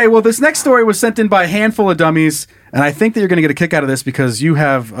 Okay, well, this next story was sent in by a handful of dummies, and I think that you're going to get a kick out of this because you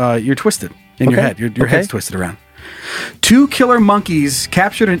have you're twisted in your head. Your head's twisted around. 2 killer monkeys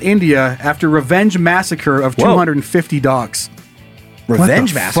captured in India after revenge massacre of 250 dogs.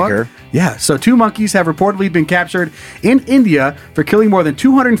 Revenge massacre? Fuck? Yeah, so 2 monkeys have reportedly been captured in India for killing more than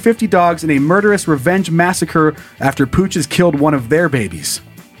 250 dogs in a murderous revenge massacre after pooches killed one of their babies.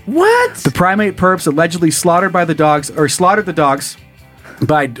 What? The primate perps allegedly slaughtered the dogs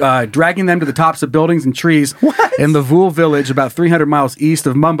by dragging them to the tops of buildings and trees in the Vool village about 300 miles east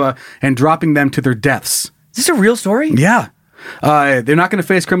of Mumbai and dropping them to their deaths. Is this a real story? Yeah. They're not going to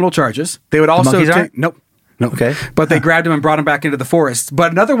face criminal charges. They would also... monkeys aren't? Nope. Okay. But they grabbed them and brought them back into the forest.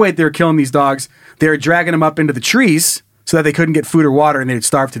 But another way they're killing these dogs, they're dragging them up into the trees so that they couldn't get food or water and they'd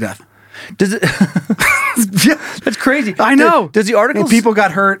starve to death. Does it... That's crazy. I know. Does the article... People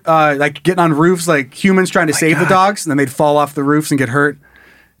got hurt, like getting on roofs, like humans trying to save the dogs, and then they'd fall off the roofs and get hurt.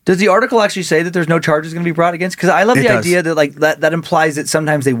 Does the article actually say that there's no charges going to be brought against? Because I love the idea that like that implies that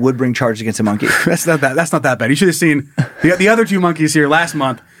sometimes they would bring charges against a monkey. That's not that bad. You should have seen the other 2 monkeys here last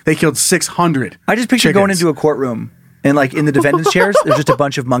month. They killed 600. I just picture going into a courtroom and like in the defendant's chairs, there's just a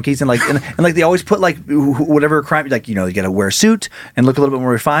bunch of monkeys and like they always put like whatever crime, like you got to wear a suit and look a little bit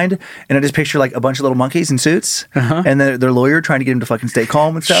more refined. And I just picture like a bunch of little monkeys in suits and their lawyer trying to get him to fucking stay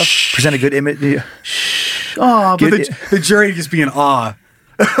calm and stuff, present a good image. Oh, but the jury just be in awe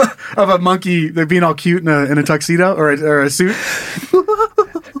of a monkey being all cute in a tuxedo or a suit.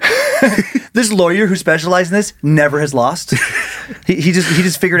 This lawyer who specializes in this never has lost. He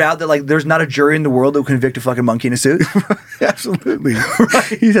just figured out that like there's not a jury in the world that will convict a fucking monkey in a suit. Absolutely.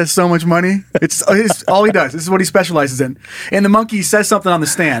 Right. He has so much money. It's all he does. This is what he specializes in. And the monkey says something on the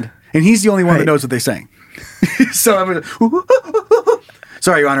stand, and he's the only one that knows what they're saying. So I'm gonna,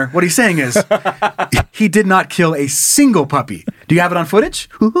 sorry, Your Honor. What he's saying is he did not kill a single puppy. Do you have it on footage?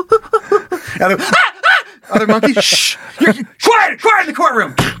 Other monkey, shh! You're quiet in the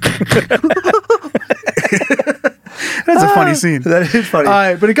courtroom. That's a funny scene. That is funny.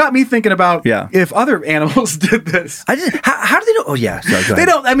 But it got me thinking about if other animals did this. How do they know? Oh yeah, sorry, go ahead. They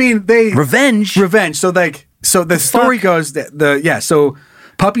don't. I mean, revenge. So the story goes that so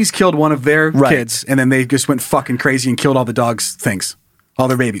puppies killed one of their kids, and then they just went fucking crazy and killed all the dogs' things, all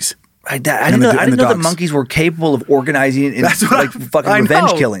their babies. I didn't know that monkeys were capable of organizing fucking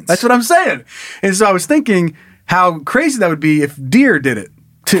revenge killings. That's what I'm saying. And so I was thinking how crazy that would be if deer did it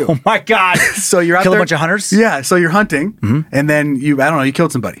too. Oh my God. So you're out Kill there. a bunch of hunters? Yeah. So you're hunting and then you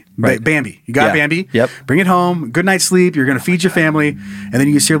killed somebody. Right. Bambi. You got Bambi. Yep. Bring it home. Good night's sleep. You're going to feed your family. And then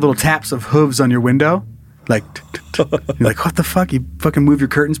you just hear little taps of hooves on your window. Like, you're like, what the fuck? You fucking move your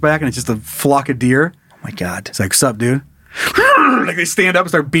curtains back and it's just a flock of deer. Oh my God. It's like, sup, dude? Like they stand up and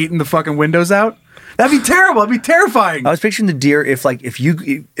start beating the fucking windows out. That'd be terrible. That'd be terrifying. I was picturing the deer with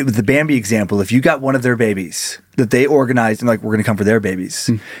the Bambi example, if you got one of their babies that they organized and like, we're going to come for their babies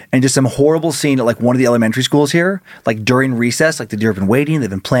and just some horrible scene at like one of the elementary schools here, like during recess, like the deer have been waiting, they've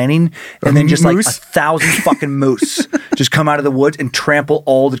been planning, and then just moose? Like 1,000 fucking moose just come out of the woods and trample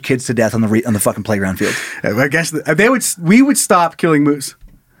all the kids to death on the fucking playground field. I guess we would stop killing moose.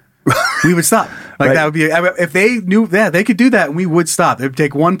 we would stop. Like Right. that would be if they knew they could do that, and we would stop. They'd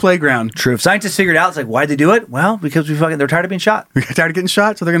take one playground. True. If scientists figured out, it's like, why'd they do it? Well, because they're tired of being shot. We're tired of getting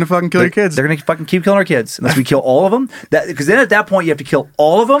shot, so they're gonna fucking kill your kids. They're gonna fucking keep killing our kids unless we kill all of them. Because then at that point you have to kill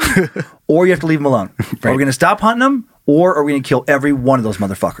all of them, or you have to leave them alone. Are we gonna stop hunting them, or are we gonna kill every one of those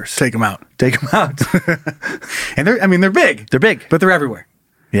motherfuckers? Take them out. Take them out. And they're big. They're big, but they're everywhere.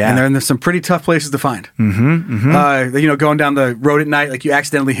 Yeah, and they're in some pretty tough places to find. Going down the road at night, like you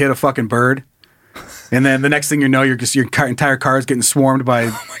accidentally hit a fucking bird. And then the next thing you know, your entire car is getting swarmed by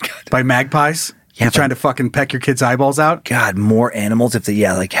magpies. Yeah, trying to fucking peck your kid's eyeballs out. God, more animals if they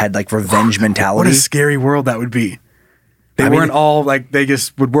had revenge mentality. What a scary world that would be. They weren't all like they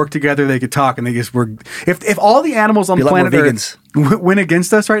just would work together. They could talk, and they just were. If all the animals on the planet Earth went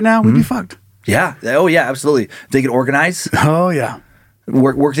against us right now, we'd be fucked. Yeah. Oh yeah. Absolutely. They could organize. Oh yeah.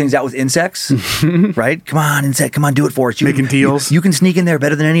 Work things out with insects, right? Come on, insect. Come on, do it for us. Making deals. You can sneak in there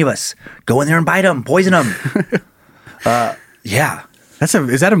better than any of us. Go in there and bite them, poison them. Yeah.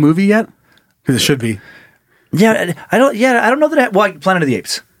 Is that a movie yet? Because it should be. Yeah, I don't know that. Planet of the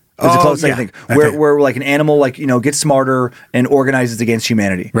Apes is the closest I think. Where like an animal gets smarter and organizes against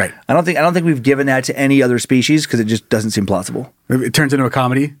humanity. Right. I don't think we've given that to any other species because it just doesn't seem plausible. It turns into a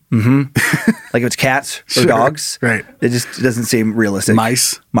comedy. Mm-hmm. Like if it's cats or dogs. Right. It just doesn't seem realistic.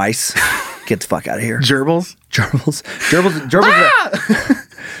 Mice. Get the fuck out of here. Gerbils. Gerbils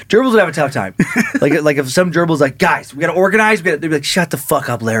would have a tough time. Like if some gerbil's like, guys, we gotta organize. They'd be like, shut the fuck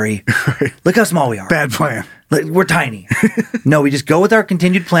up, Larry. Right. Look how small we are. Bad plan. Like, we're tiny. No, we just go with our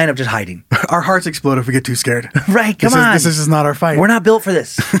continued plan of just hiding. Our hearts explode if we get too scared. Right? Come on. This is not our fight. We're not built for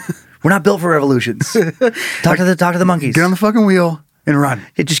this. We're not built for revolutions. Talk to the monkeys. Get on the fucking wheel and run.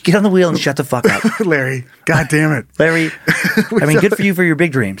 Yeah, just get on the wheel and shut the fuck up, Larry. God damn it, Larry. Good for you for your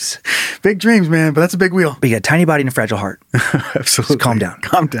big dreams. Big dreams, man. But that's a big wheel. But you got a tiny body and a fragile heart. Absolutely. Just calm down.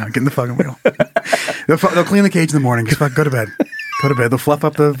 Calm down. Get in the fucking wheel. They'll clean the cage in the morning. Just go to bed. Go to bed. They'll fluff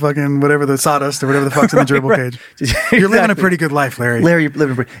up the fucking whatever, the sawdust or whatever the fuck's in the gerbil cage. Exactly. You're living a pretty good life, Larry. Larry, you're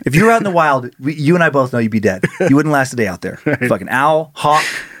living pretty. If you were out in the wild, you and I both know you'd be dead. You wouldn't last a day out there. Right. Fucking owl, hawk.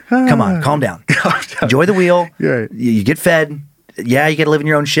 Come on, calm down. Enjoy the wheel. Right. You get fed. Yeah, you get to live in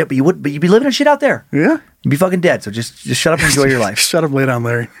your own shit, but you'd be living in shit out there. Yeah. You'd be fucking dead. So just shut up and enjoy your life. Shut up, lay down,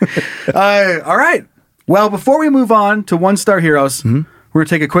 Larry. All right. Well, before we move on to One Star Heroes, we're going to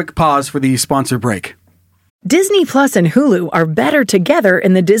take a quick pause for the sponsor break. Disney Plus and Hulu are better together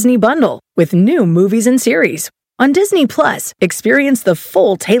in the Disney Bundle with new movies and series. On Disney Plus, experience the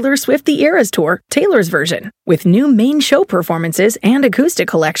full Taylor Swift The Eras Tour, Taylor's version, with new main show performances and acoustic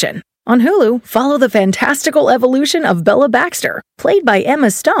collection. On Hulu, follow the fantastical evolution of Bella Baxter, played by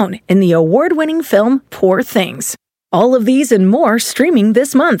Emma Stone in the award-winning film Poor Things. All of these and more streaming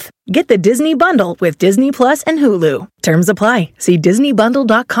this month. Get the Disney Bundle with Disney Plus and Hulu. Terms apply. See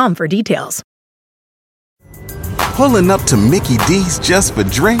DisneyBundle.com for details. Pulling up to Mickey D's just for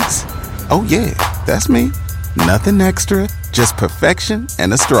drinks? Oh yeah, that's me. Nothing extra, just perfection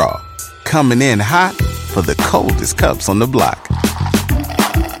and a straw. Coming in hot for the coldest cups on the block.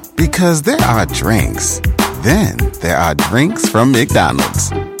 Because there are drinks. Then there are drinks from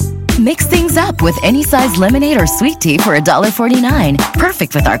McDonald's. Mix things up with any size lemonade or sweet tea for $1.49.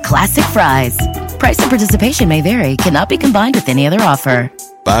 Perfect with our classic fries. Price and participation may vary. Cannot be combined with any other offer.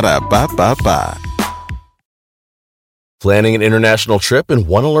 Ba-da-ba-ba-ba. Planning an international trip and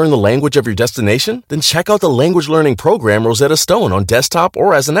want to learn the language of your destination? Then check out the language learning program Rosetta Stone on desktop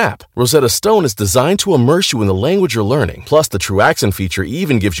or as an app. Rosetta Stone is designed to immerse you in the language you're learning. Plus, the True Accent feature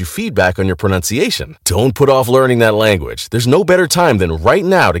even gives you feedback on your pronunciation. Don't put off learning that language. There's no better time than right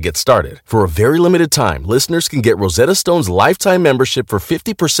now to get started. For a very limited time, listeners can get Rosetta Stone's lifetime membership for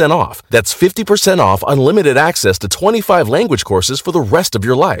 50% off. That's 50% off unlimited access to 25 language courses for the rest of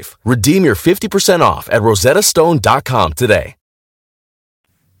your life. Redeem your 50% off at rosettastone.com today.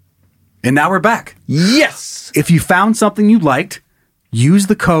 And now we're back. Yes! If you found something you liked, use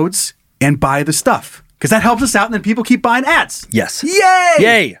the codes and buy the stuff. Because that helps us out and then people keep buying ads. Yes. Yay!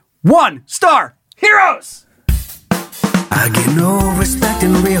 Yay! 1 Star Heroes! I get no respect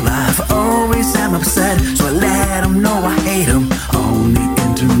in real life. Always am upset. So I let them know I hate them on the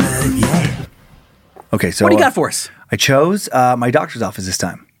internet. Yeah. Okay, so what do you got for us? I chose my doctor's office this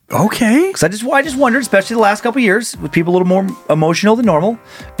time. Okay. Because I just wondered, especially the last couple of years, with people a little more emotional than normal,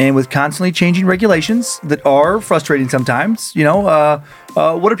 and with constantly changing regulations that are frustrating sometimes. You know,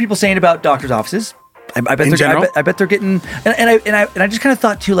 what are people saying about doctors' offices? I bet they're getting, and I just kind of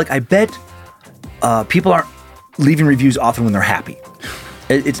thought too, like I bet people aren't leaving reviews often when they're happy.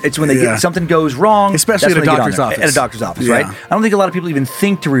 It's when they get, something goes wrong, especially at a doctor's office. At a doctor's office, right? I don't think a lot of people even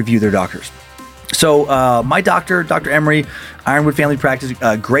think to review their doctors. So my doctor, Dr. Emery, Ironwood Family Practice,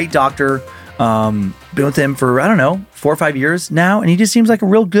 great doctor. Been with him for, I don't know, 4 or 5 years now. And he just seems like a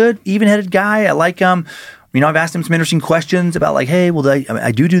real good, even-headed guy. I like him. I've asked him some interesting questions about like, hey, well,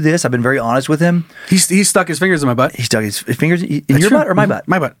 I do this. I've been very honest with him. He stuck his fingers in my butt. He stuck his fingers in your butt or my butt?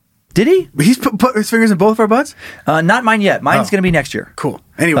 My butt. Did he? He's put his fingers in both of our butts? Not mine yet. Mine's going to be next year. Cool.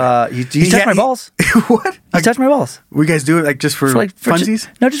 Anyway. He touched my balls. What? He touched my balls. We guys do it like just for funsies?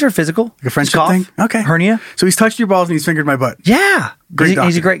 No, just for physical. Like a friendship thing? Okay. Hernia. So he's touched your balls and he's fingered my butt. Yeah.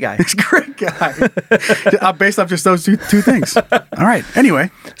 He's a great guy. He's a great guy. Based off just those two things. All right. Anyway.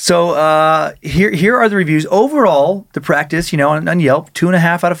 So here are the reviews. Overall, the practice, on Yelp,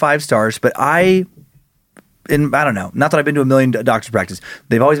 2.5 out of 5 stars. But I don't know. Not that I've been to a million doctors' practice.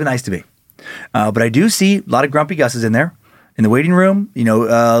 They've always been nice to me. But I do see a lot of grumpy Gus's in there. In the waiting room,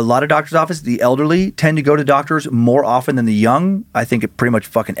 a lot of doctors' office, the elderly tend to go to doctors more often than the young. I think it pretty much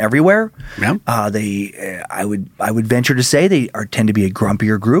fucking everywhere. Yeah. I would venture to say they tend to be a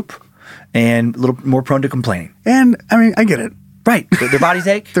grumpier group and a little more prone to complaining. And I get it. Right. Their bodies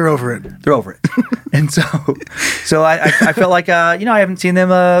ache. They're over it. They're over it. And so I felt like, I haven't seen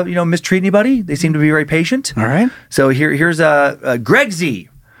them, mistreat anybody. They seem to be very patient. All right. So here's Greg Z,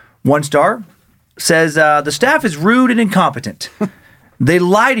 1 star. Says, the staff is rude and incompetent. They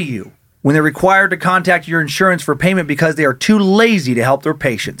lie to you when they're required to contact your insurance for payment because they are too lazy to help their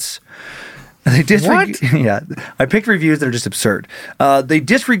patients. What? Yeah, I picked reviews that are just absurd. They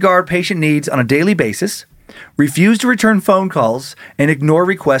disregard patient needs on a daily basis, refuse to return phone calls, and ignore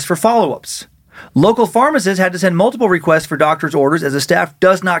requests for follow-ups. Local pharmacists had to send multiple requests for doctor's orders as the staff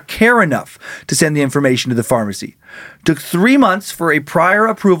does not care enough to send the information to the pharmacy. Took 3 months for a prior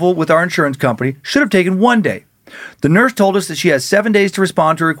approval with our insurance company. Should have taken 1 day. The nurse told us that she has 7 days to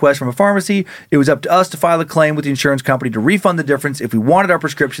respond to a request from a pharmacy. It was up to us to file a claim with the insurance company to refund the difference if we wanted our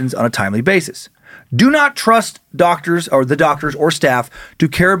prescriptions on a timely basis. Do not trust doctors or staff to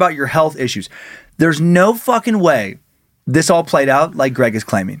care about your health issues. There's no fucking way this all played out like Greg is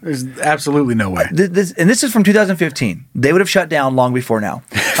claiming. There's absolutely no way. This is from 2015. They would have shut down long before now.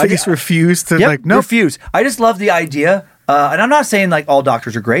 I just refuse to refuse. I just love the idea. And I'm not saying like all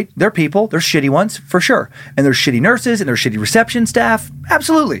doctors are great. They're people. They're shitty ones for sure. And there's shitty nurses and there's shitty reception staff.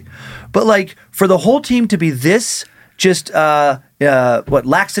 Absolutely. But like for the whole team to be this just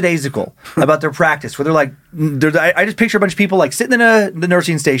lackadaisical about their practice, where they're like, I just picture a bunch of people like sitting in the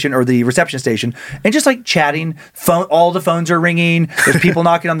nursing station or the reception station and just like chatting. All the phones are ringing. There's people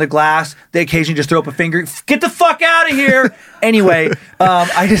knocking on the glass. They occasionally just throw up a finger. Get the fuck out of here. Anyway,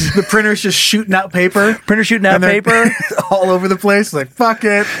 the printer's just shooting out paper. All over the place. Like, fuck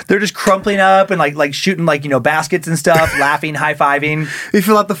it. They're just crumpling up and like shooting like, baskets and stuff, laughing, high-fiving. You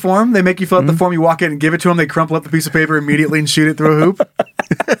fill out the form. They make you fill out the form. You walk in and give it to them. They crumple up the piece of paper immediately and shoot it through a hoop.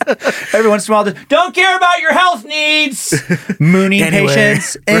 Every once in a while, don't care about your health needs. Mooning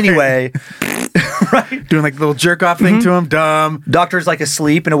patients. Anyway. Right. Doing like a little jerk off thing to them. Dumb. Doctor's like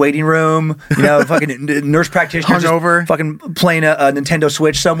asleep in a waiting room. Fucking nurse practitioners hungover. Fucking playing a Nintendo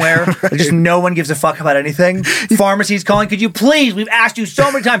Switch somewhere. Right. Just no one gives a fuck about anything. Pharmacy's calling. Could you please? We've asked you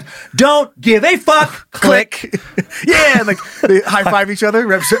so many times. Don't give a fuck. Click. Yeah. Like they high five each other.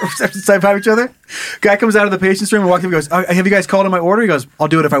 High five each other. Guy comes out of the patient's room and walks in and goes, have you guys called in my order? He goes, I'll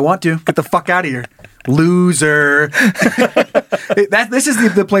do it if I want to. Get the fuck out of here. Loser. This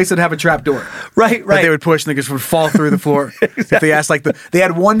is the place that have a trap door. Right. That they would push and they just would fall through the floor. Exactly. If they asked they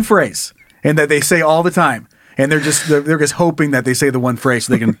had one phrase and that they say all the time. And they're just hoping that they say the one phrase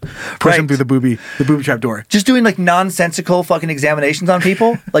so they can push them through the booby trap door. Just doing like nonsensical fucking examinations on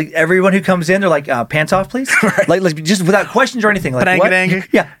people. Like everyone who comes in, they're like, pants off, please. Right. Like just without questions or anything. Like what?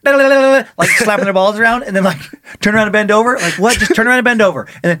 Yeah. Like slapping their balls around and then like turn around and bend over. Like what? Just turn around and bend over.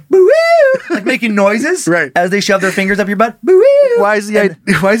 And then boo-woo! Like making noises as they shove their fingers up your butt. Boo-woo! Why is the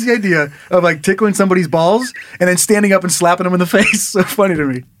idea of like tickling somebody's balls and then standing up and slapping them in the face so funny to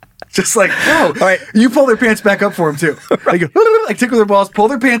me? Just like, oh, all right. You pull their pants back up for them too. Right. Like tickle their balls, pull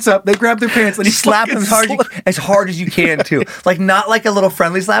their pants up. They grab their pants and you slap them as hard as you can too. Like not like a little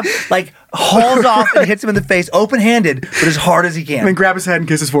friendly slap. Like hauls off and hits him in the face, open-handed, but as hard as he can. And then grab his head and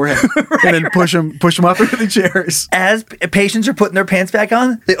kiss his forehead, and then push him up into the chairs. As patients are putting their pants back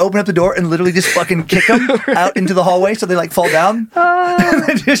on, they open up the door and literally just fucking kick them out into the hallway so they like fall down. And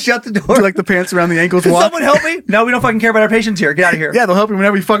then just shut the door. Do like the pants around the ankles. Can someone help me? No, we don't fucking care about our patients here. Get out of here. Yeah, they'll help you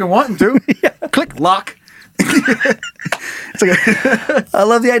whenever you fucking want them to. Yeah. Click, lock. It's like I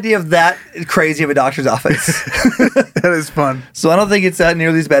love the idea of that crazy of a doctor's office. That is fun. So I don't think it's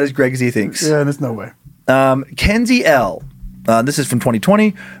nearly as bad as Greg Z thinks. Yeah, there's no way. Kenzie L This is from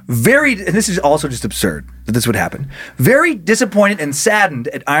 2020. And this is also just absurd that this would happen. Very disappointed and saddened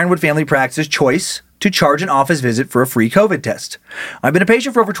at Ironwood Family Practice's choice to charge an office visit for a free COVID test. I've been a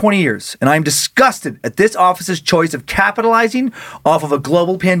patient for over 20 years, and I'm disgusted at this office's choice of capitalizing off of a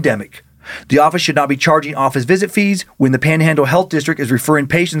global pandemic. The office should not be charging office visit fees when the Panhandle Health District is referring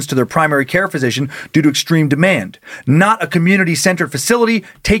patients to their primary care physician due to extreme demand. Not a community-centered facility.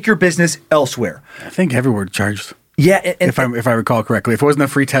 Take your business elsewhere. I think everywhere charged. Yeah, if I recall correctly, if it wasn't a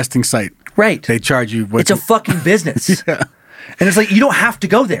free testing site, right? They charge you. It's a fucking business, yeah. And it's like you don't have to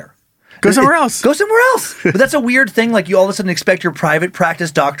go there. Go somewhere else. Go somewhere else. But that's a weird thing. Like you all of a sudden expect your private practice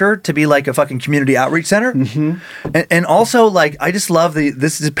doctor to be like a fucking community outreach center. Mm-hmm. And also like, I just love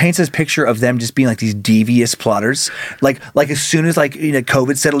this paints this picture of them just being like these devious plotters. Like as soon as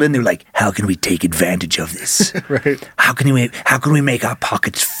COVID settled in, they're like, how can we take advantage of this? Right. How can we make our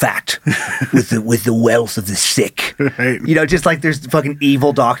pockets fat with the wealth of the sick? Right. Just like there's fucking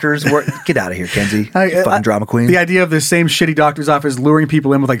evil doctors. Get out of here, Kenzie. Fucking drama queen. The idea of the same shitty doctor's office luring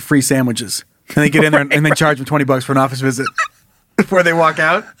people in with like free sandwiches. And they get in there and then charge them $20 for an office visit before they walk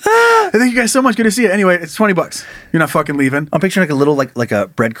out. Thank you guys so much. Good to see you. Anyway, it's $20. You're not fucking leaving. I'm picturing like a little like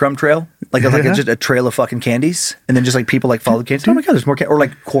a breadcrumb trail, just a trail of fucking candies, and then just like people like follow the candies. Oh my god, there's more or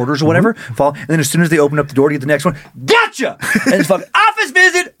like quarters or whatever. Follow, and then as soon as they open up the door to get the next one, gotcha. And it's fucking office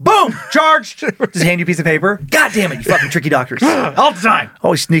visit. Boom, charged. Just hand you a piece of paper. God damn it, you fucking tricky doctors. All the time.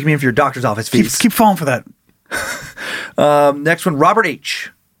 Always sneak me in for your doctor's office fees. Keep falling for that. Next one, Robert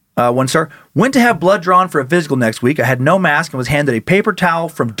H. 1 star. Went to have blood drawn for a physical next week. I had no mask and was handed a paper towel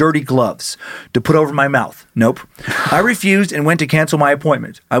from dirty gloves to put over my mouth. Nope. I refused and went to cancel my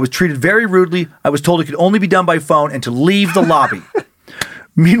appointment. I was treated very rudely. I was told it could only be done by phone and to leave the lobby.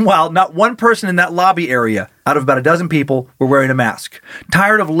 Meanwhile, not one person in that lobby area, out of about a dozen people, were wearing a mask.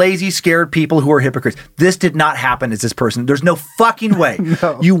 Tired of lazy, scared people who are hypocrites. This did not happen as this person. There's no fucking way.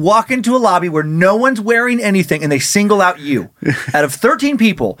 No. You walk into a lobby where no one's wearing anything and they single out you. Out of 13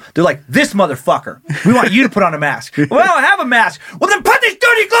 people, they're like, this motherfucker, we want you to put on a mask. Well, I don't have a mask. Well, then put these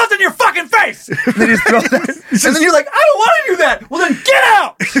dirty gloves in your fucking face. And they just throw that. And then you're like, I don't want to do that. Well, then get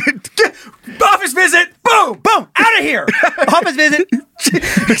out. Office visit. Boom. Boom. Out of here. Office visit.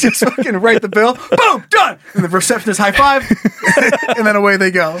 Just fucking write the bill. Boom, done. And the receptionist high five, and then away they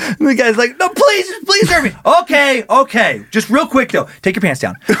go. And the guy's like, no, please serve me. Okay. Just real quick though, take your pants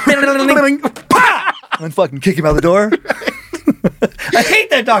down. And then fucking kick him out the door. I hate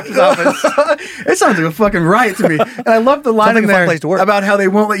that doctor's office. It sounds like a fucking riot to me. And I love the line in there about how they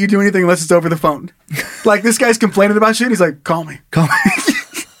won't let you do anything unless it's over the phone. Like this guy's complaining about shit. And he's like, call me.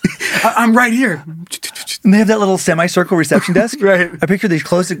 I'm right here. And they have that little semicircle reception desk. Right. I picture they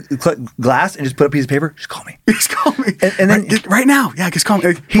close the glass and just put a piece of paper. Just call me. Just call me. And then right now. Yeah, just call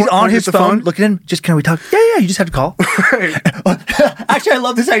me. He's on his phone looking in. Just, can we talk? Yeah. You just have to call. Right. Actually, I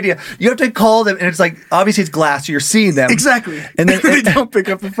love this idea. You have to call them and it's like, obviously it's glass, so you're seeing them. Exactly. And then they don't pick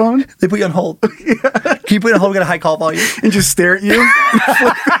up the phone. They put you on hold. Yeah. Can you put you on hold? We got a high call volume. And just stare at you.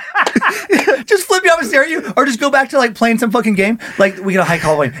 Just flip you off and stare at you, or just go back to like playing some fucking game. Like we get a high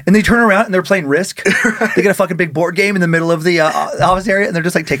call volume, and they turn around and they're playing Risk. Right. They get a fucking big board game in the middle of the office area, and they're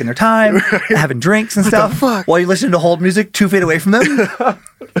just like taking their time, having drinks and stuff, while you listen to hold music 2 feet away from them.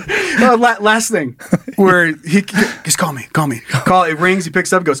 Last thing, where he just call me. Call it rings. He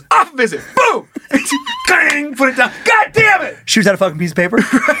picks up, goes off visit. Boom, clang, put it down. God damn it! Shoots out a fucking piece of paper.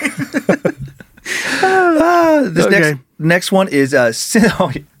 This next one is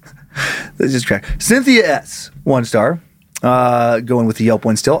Let's just crack. Cynthia S. 1 star. Going with the Yelp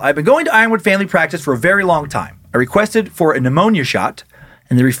one still. I've been going to Ironwood Family Practice for a very long time. I requested for a pneumonia shot,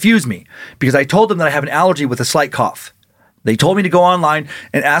 and they refused me because I told them that I have an allergy with a slight cough. They told me to go online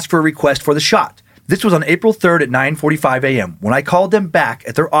and ask for a request for the shot. This was on April 3rd at 9:45 a.m. when I called them back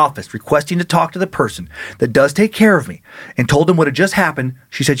at their office requesting to talk to the person that does take care of me and told them what had just happened.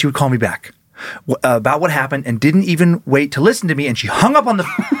 She said she would call me back about what happened and didn't even wait to listen to me, and she hung up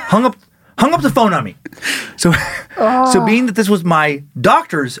the phone on me. So being that this was my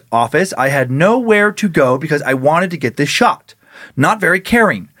doctor's office, I had nowhere to go because I wanted to get this shot. Not very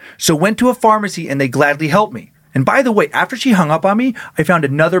caring. So went to a pharmacy and they gladly helped me. And by the way, after she hung up on me, I found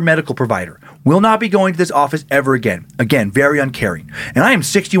another medical provider. Will not be going to this office ever again. Again, very uncaring. And I am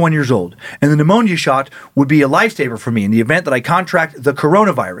 61 years old. And the pneumonia shot would be a lifesaver for me in the event that I contract the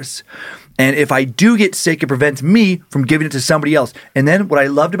coronavirus. And if I do get sick, it prevents me from giving it to somebody else. And then what I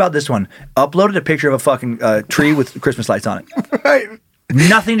loved about this one, uploaded a picture of a fucking tree with Christmas lights on it. Right.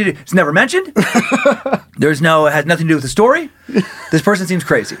 Nothing to do. It's never mentioned. It has nothing to do with the story. This person seems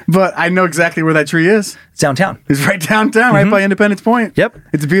crazy. But I know exactly where that tree is. It's downtown. It's right downtown, right by Independence Point. Yep.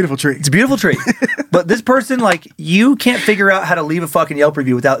 It's a beautiful tree. It's a beautiful tree. But this person, like, you can't figure out how to leave a fucking Yelp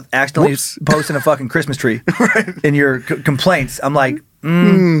review without accidentally posting a fucking Christmas tree in your complaints. I'm like,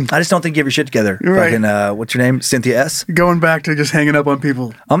 I just don't think you have your shit together. Right. Fucking, what's your name? Cynthia S? Going back to just hanging up on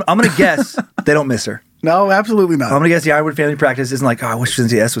people. I'm going to guess they don't miss her. No, absolutely not. I'm going to guess the Ironwood family practice isn't like, oh, I wish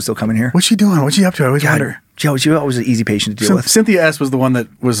Cynthia S was still coming here. What's she doing? What's she up to? I always wonder. Joe, she was always an easy patient to deal with. Cynthia S was the one that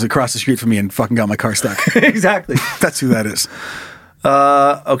was across the street from me and fucking got my car stuck. Exactly. That's who that is.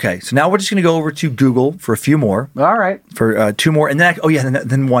 Okay, so now we're just going to go over to Google for a few more. All right. For 2 more. And then,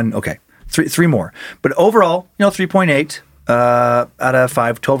 then one. Okay, three more. But overall, 3.8 out of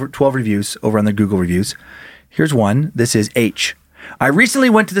 5, 12 reviews over on the Google reviews. Here's one. This is H. I recently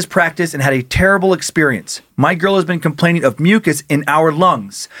went to this practice and had a terrible experience. My girl has been complaining of mucus in our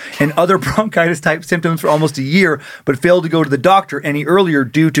lungs and other bronchitis-type symptoms for almost a year, but failed to go to the doctor any earlier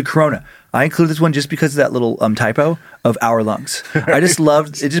due to corona. I included this one just because of that little typo of our lungs. I just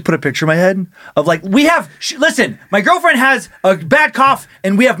loved it. Just put a picture in my head of like, listen, my girlfriend has a bad cough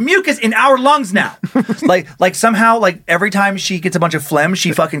and we have mucus in our lungs now. like somehow, like every time she gets a bunch of phlegm,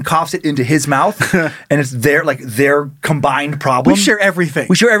 she fucking coughs it into his mouth and it's their combined problem. We share everything.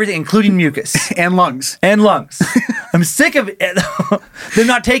 We share everything, including mucus. And lungs. I'm sick of them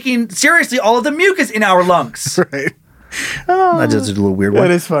not taking seriously all of the mucus in our lungs. Right. That's just a little weird one.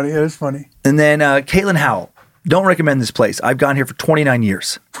 It is funny. And then Caitlin Howell. Don't recommend this place. I've gone here for 29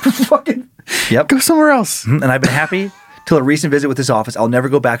 years. Fucking yep. Go somewhere else. And I've been happy till a recent visit with this office. I'll never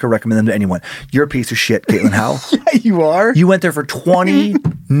go back or recommend them to anyone. You're a piece of shit, Caitlin Howell. Yeah, you are. You went there for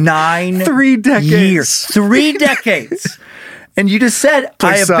 29 3 decades. years. 3 decades. And you just said,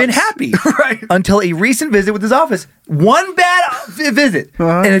 I have been happy. Right. Until a recent visit with this office. One bad visit.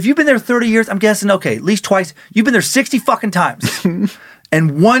 Uh-huh. And if you've been there 30 years, I'm guessing, okay, at least twice. You've been there 60 fucking times.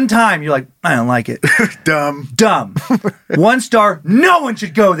 And one time you're like, I don't like it. Dumb. 1 star. No one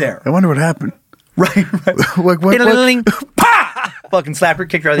should go there. I wonder what happened. Right. What? Pa! Fucking slapped her,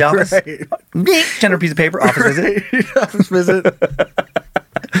 kicked her out of the office. Right. Send her a piece of paper. Office visit. Office visit.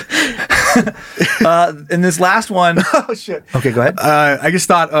 And this last one. Oh, shit. Okay, go ahead. I just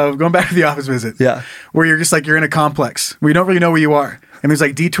thought of going back to the office visit. Yeah. Where you're just like, you're in a complex where you don't really know where you are. And there's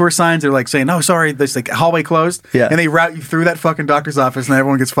like detour signs. They're like saying, no, sorry, there's like hallway closed. Yeah. And they route you through that fucking doctor's office and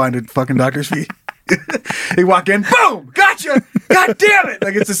everyone gets fined a fucking doctor's fee. They walk in, boom, gotcha. God damn it!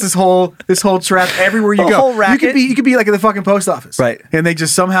 Like it's just this whole trap everywhere you go. Whole racket. You could be like at the fucking post office, right? And they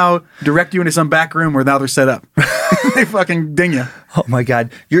just somehow direct you into some back room where now they're set up. They fucking ding you. Oh my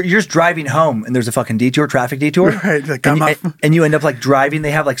god! You're just driving home and there's a fucking traffic detour, right? Like, and you end up like driving.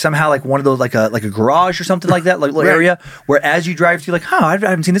 They have like somehow like one of those like a garage or something like that, like little area where as you drive through, like, I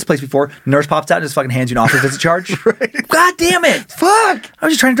haven't seen this place before. Nurse pops out and just fucking hands you an office visit charge. Right. God damn it! Fuck! I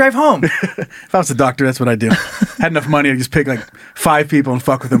was just trying to drive home. If I was a doctor, that's what I'd do. Had enough money to just pick like 5 people and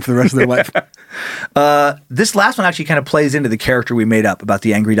fuck with them for the rest of their life. This last one actually kind of plays into the character we made up about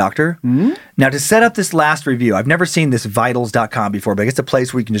the angry doctor. Mm-hmm. Now, to set up this last review, I've never seen this vitals.com before, but I guess it's a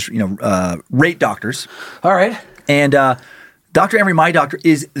place where you can just, rate doctors. All right. And Dr. Emery, my doctor,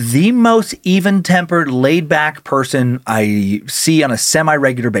 is the most even-tempered, laid-back person I see on a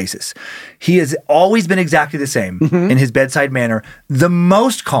semi-regular basis. He has always been exactly the same in his bedside manner. The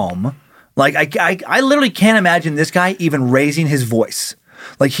most calm. Like, I literally can't imagine this guy even raising his voice.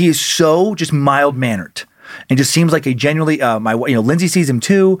 Like, he is so just mild-mannered. And just seems like a genuinely, Lindsay sees him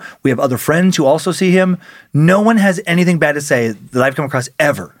too. We have other friends who also see him. No one has anything bad to say that I've come across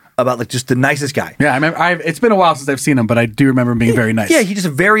ever about like just the nicest guy. Yeah, I remember. It's been a while since I've seen him, but I do remember him being very nice. Yeah, he's just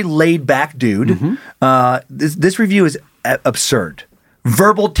a very laid back dude. Mm-hmm. This review is absurd.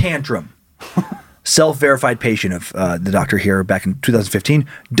 Verbal tantrum. Self-verified patient of the doctor here back in 2015.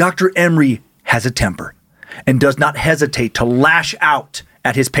 Dr. Emery has a temper and does not hesitate to lash out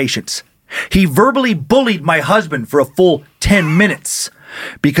at his patients. He verbally bullied my husband for a full 10 minutes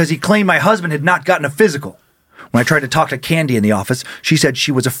because he claimed my husband had not gotten a physical. When I tried to talk to Candy in the office, she said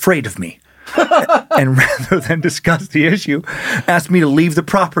she was afraid of me. And rather than discuss the issue, asked me to leave the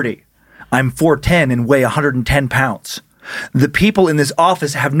property. I'm 4'10" and weigh 110 pounds. The people in this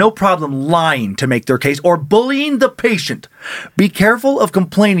office have no problem lying to make their case or bullying the patient. Be careful of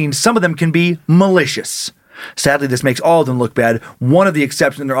complaining. Some of them can be malicious. Sadly, this makes all of them look bad. One of the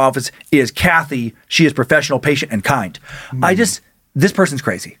exceptions in their office is Kathy. She is professional, patient, and kind. This person's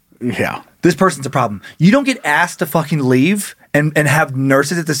crazy. Yeah. This person's a problem. You don't get asked to fucking leave and have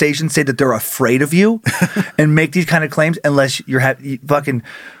nurses at the station say that they're afraid of you and make these kind of claims unless you're fucking...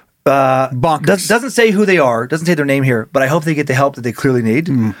 Bonkers. Doesn't say who they are, doesn't say their name here, but I hope they get the help that they clearly need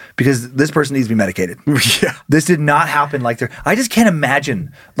because this person needs to be medicated. Yeah. This did not happen like I just can't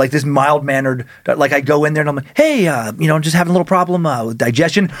imagine like this mild-mannered, like I go in there and I'm like, hey, just having a little problem with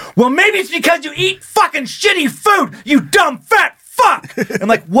digestion. Well, maybe it's because you eat fucking shitty food, you dumb fat fuck. I'm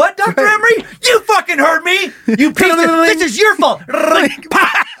like, what, Dr. Emery? You fucking heard me. You piece of, this is your fault.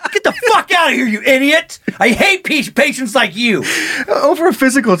 Get the fuck out of here, you idiot. I hate patients like you. Over a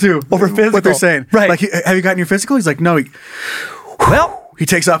physical, too. Over physical. What they're saying. Right. Like, have you gotten your physical? He's like, no. He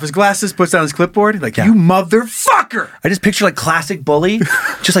takes off his glasses, puts down his clipboard. Like, you motherfucker. I just picture like classic bully,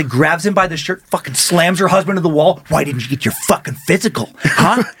 just like grabs him by the shirt, fucking slams her husband to the wall. Why didn't you get your fucking physical?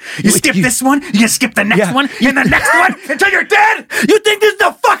 Huh? You skip this one, you skip the next one, and the next one until you're dead? You think this is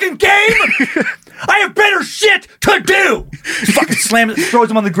a fucking game? I have better shit to do. He fucking slams it, throws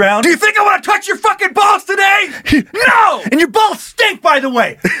him on the ground. Do you think I want to touch your fucking balls today? No! And your balls stink, by the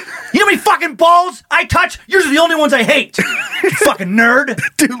way. You know how many fucking balls I touch? Yours are the only ones I hate. You fucking nerd.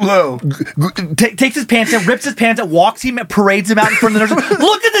 Too low. Takes his pants out, rips his pants out, walks him, parades him out in front of the nurse.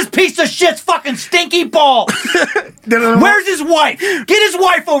 Look at this piece of shit's fucking stinky balls. Where's his wife? Get his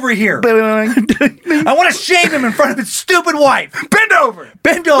wife over here. I want to shame him in front of his stupid wife. Bend over.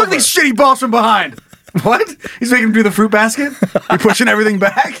 Bend over. Look at these shitty balls from behind. What? He's making him do the fruit basket? You're pushing everything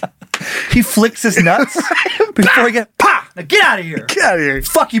back? He flicks his nuts before he gets... Now get out of here. Get out of here.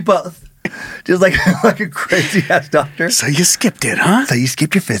 Fuck you both. Just like a crazy ass doctor. So you skipped it, huh? So you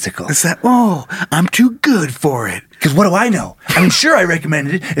skipped your physical. Is that, I'm too good for it. Because what do I know? I mean, sure, I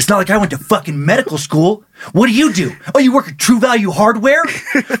recommended it. It's not like I went to fucking medical school. What do? Oh, you work at True Value Hardware?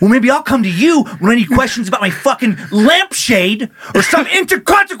 Well, maybe I'll come to you when any questions about my fucking lampshade or some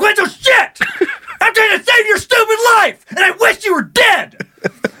inconsequential shit. I'm trying to save your stupid life, and I wish you were dead.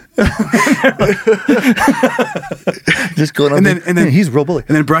 Just going on, and then he's real bully,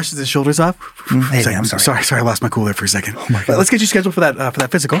 and then brushes his shoulders off. Hey, man, I'm sorry. Sorry, I lost my cool there for a second. Oh my God. Let's get you scheduled for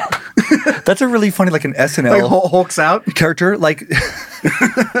that physical. That's a really funny, like an SNL, like Hulk's out character, like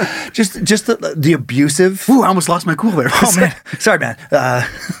just the abusive. Ooh, I almost lost my cool there. Oh man, sorry, man. But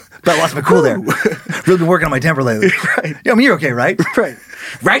I lost my cool there. Really been working on my temper lately. Right. Yeah, I mean, you're okay, right?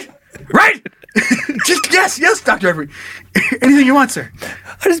 Right. Just yes, Dr. Every. Anything you want, sir.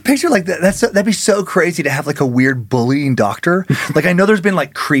 I just picture like that. That'd be so crazy to have like a weird bullying doctor. Like I know there's been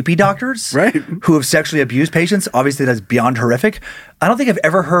like creepy doctors, right, who have sexually abused patients. Obviously, that's beyond horrific. I don't think I've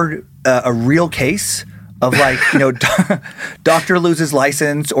ever heard a real case of like, doctor loses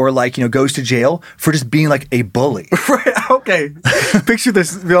license or like, goes to jail for just being like a bully. Right. Okay. Picture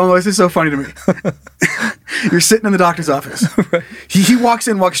this. This is so funny to me. You're sitting in the doctor's office. Right. He walks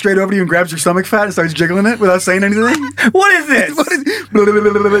straight over to you and grabs your stomach fat and starts jiggling it without saying anything. What is this? Look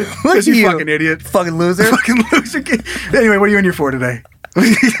at you, fucking idiot. Fucking loser. Fucking loser. Anyway, what are you in here for today?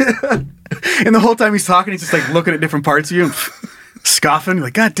 And the whole time he's talking, he's just like looking at different parts of you and scoffing. You're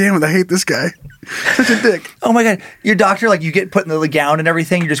like, God damn it, I hate this guy. Such a dick. Oh my God. Your doctor, like you get put in the gown and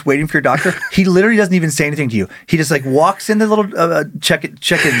everything. You're just waiting for your doctor. He literally doesn't even say anything to you. He just like walks in the little check-in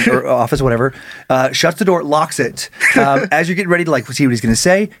or office, whatever, shuts the door, locks it. As you're getting ready to like see what he's going to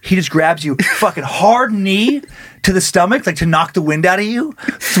say, he just grabs you fucking hard knee to the stomach, like to knock the wind out of you,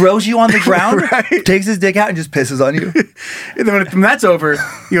 throws you on the ground, right, takes his dick out and just pisses on you. And then when that's over,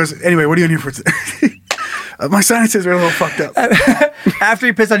 he goes, anyway, what are you in here for? My sinuses are a little fucked up. After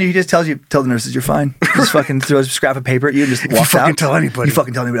he pissed on you, he just tell the nurses you're fine. He just fucking throws a scrap of paper at you and just walks out. You tell anybody. You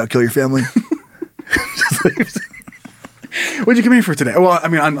fucking tell anybody, I'll kill your family. What'd you come in here for today? Well, I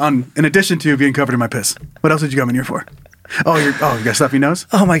mean, in addition to being covered in my piss, what else did you come in here for? You got stuffy nose?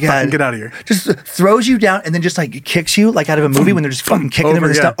 Oh my God. Fucking get out of here. Just throws you down and then just like kicks you like out of a movie when they're just fucking kicking them in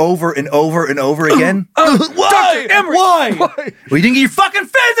the stomach over and over and over again. Why? Dr. Emery, why? Well, you didn't get your fucking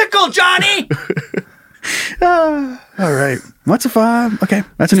physical, Johnny! All right. What's a 5? Okay.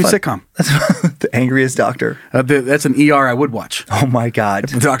 That's a new sitcom. That's The Angriest Doctor. That's an ER I would watch. Oh my God.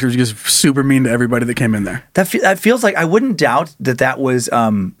 The doctor was just super mean to everybody that came in there. That feels like, I wouldn't doubt that was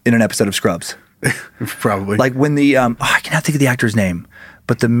in an episode of Scrubs. Probably. Like when I cannot think of the actor's name,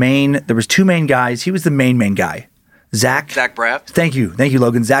 but there was 2 main guys. He was the main guy. Zach Braff. Thank you,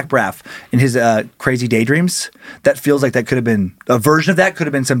 Logan. Zach Braff in his crazy daydreams. That feels like that could have been a version of that. Could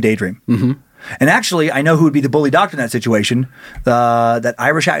have been some daydream. Mm-hmm. And actually, I know who would be the bully doctor in that situation. That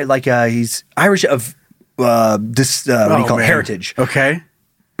Irish, he's Irish of this what do you call it? Heritage. Okay.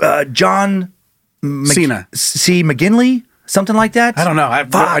 John Cena. C. McGinley, something like that. I don't know. I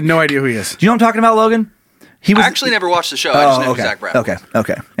have no idea who he is. Do you know what I'm talking about, Logan? He was I actually never watched the show. I just know okay. Zach Braff.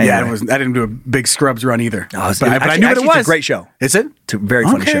 Okay. Yeah, Anyway. I didn't do a big Scrubs run either. Oh, but I knew what it was. It's a great show. Is it? It's a very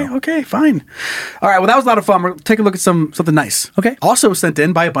funny show. Okay, fine. All right, well, that was a lot of fun. We'll take a look at something nice. Okay. Also sent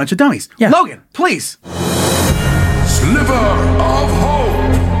in by a bunch of dummies. Yeah. Logan, please. Sliver of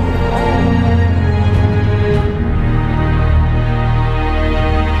Hope.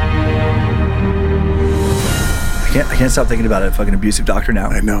 I can't stop thinking about it. Fucking abusive doctor now.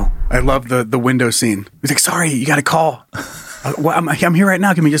 I know. I love the window scene. He's like, sorry, you got to call. I'm here right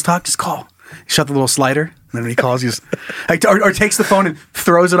now. Can we just talk? Just call. Shut the little slider. And then when he calls, he just or takes the phone and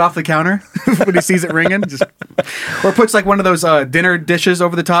throws it off the counter when he sees it ringing. Or puts like one of those dinner dishes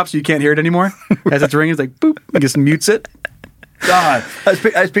over the top so you can't hear it anymore. As it's ringing, it's like boop. He just mutes it. God, I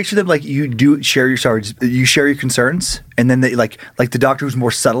just picture them like you do share your sorrows, you share your concerns, and then they like the doctor who's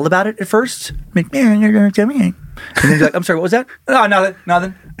more subtle about it at first. Like, and then he's like, I'm sorry, what was that? Oh,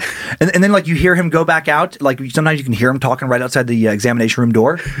 nothing. And then like you hear him go back out. Like sometimes you can hear him talking right outside the examination room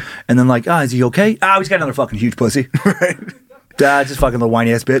door, and then like, is he okay? He's got another fucking huge pussy. Right. Just fucking little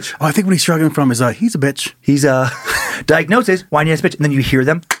whiny ass bitch. Oh, I think what he's struggling from is he's a bitch. He's diagnosis whiny ass bitch, and then you hear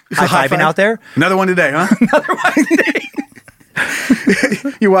them high-fiving out there. Another one today, huh? Another one today.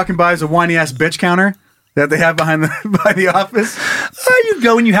 You're walking by as a whiny ass bitch counter that they have behind the office. You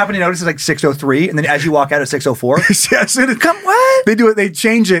go and you happen to notice it's like 6:03, and then as you walk out at 6:04, yes, come what? They do it. They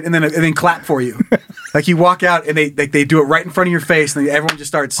change it and then clap for you. Like you walk out and they do it right in front of your face, and then everyone just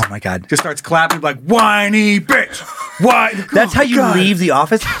starts. Oh my god! Just starts clapping like whiny bitch. Why? That's how you leave the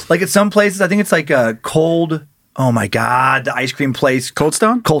office. Like at some places, I think it's like a cold. Oh my God, the ice cream place. Cold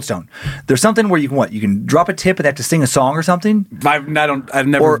Stone? Cold Stone. There's something where you can drop a tip and they have to sing a song or something. I've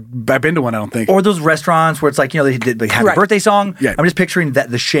never been to one, I don't think. Or those restaurants where it's like, they have a birthday song. Yeah. I'm just picturing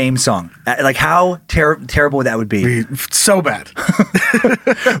the shame song. Like how terrible that would be. So bad.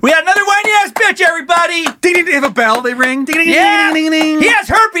 We got another whiny ass bitch, everybody. Ding, ding, they have a bell, they ring. Ding, ding, yeah. ding, ding, ding, ding. He has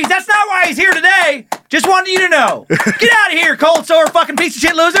herpes. That's not why he's here today. Just wanted you to know. Get out of here, cold sore fucking piece of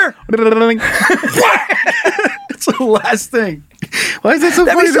shit loser. It's the last thing. Why is that so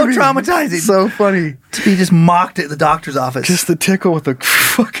funny? That'd be so traumatizing. So funny. To be just mocked at the doctor's office. Just the tickle with the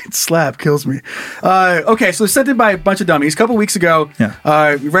fucking slap kills me. Okay, so sent in by a bunch of dummies. A couple weeks ago,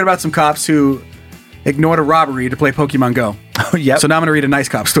 we read about some cops who ignored a robbery to play Pokemon Go. Oh, yeah. So now I'm going to read a nice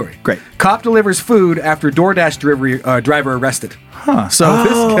cop story. Great. Cop delivers food after DoorDash driver arrested. Huh. So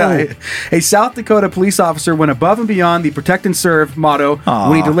this guy, a South Dakota police officer, went above and beyond the protect and serve motto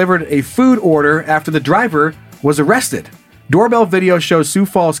when he delivered a food order after the driver was arrested. Doorbell video shows Sioux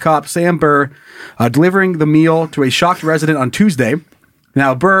Falls cop Sam Burr delivering the meal to a shocked resident on Tuesday.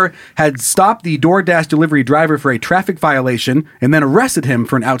 Now, Burr had stopped the DoorDash delivery driver for a traffic violation and then arrested him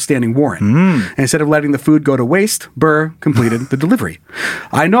for an outstanding warrant. And instead of letting the food go to waste, Burr completed the delivery.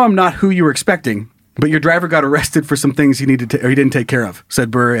 I know I'm not who you were expecting, but your driver got arrested for some things he didn't take care of,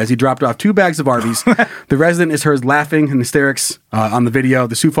 said Burr as he dropped off 2 bags of Arby's. The resident is heard laughing in hysterics on the video.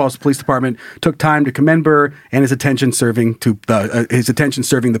 The Sioux Falls Police Department took time to commend Burr and his attention serving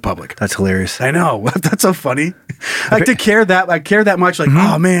the public. That's hilarious. I know. That's so funny. Like to care that much. Like,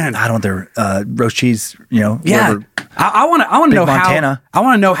 oh man, I don't want their roast cheese. Yeah. Whatever. I want to know Montana. how. I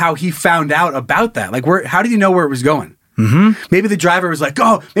want to know how he found out about that. Like, how did he know where it was going? Mm-hmm. Maybe the driver was like,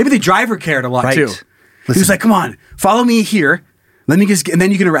 maybe the driver cared a lot too. Listen. He was like, come on, follow me here. Let me just, and then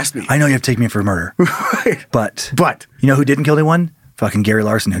you can arrest me. I know you have to take me for murder. Right. But you know who didn't kill anyone? Fucking Gary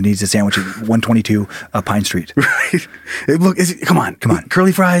Larson, who needs a sandwich at 122 Pine Street. Right. Look, come on.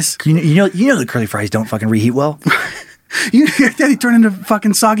 Curly fries. You know the curly fries don't fucking reheat well. He turned into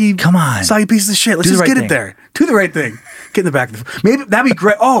fucking soggy. Come on, soggy pieces of shit. Let's just get it there. Do the right thing. Get in the back of the. Maybe that'd be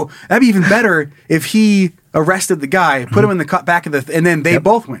great. Oh, that'd be even better if he arrested the guy, put him in the back of the, and then they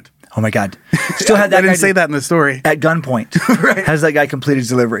both went. Oh my God! Still had that. I didn't say that in the story. At gunpoint, right? Has that guy completed his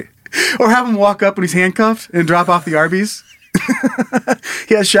delivery? Or have him walk up when he's handcuffed and drop off the Arby's.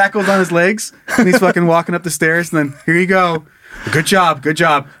 He has shackles on his legs and he's fucking walking up the stairs. And then here you go. Good job.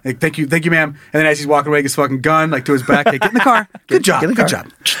 Like, thank you, ma'am. And then as he's walking away, his fucking gun like to his back. Hey, get in the car. Good job. Good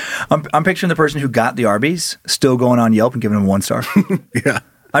job. I'm picturing the person who got the Arby's still going on Yelp and giving him 1 star. Yeah.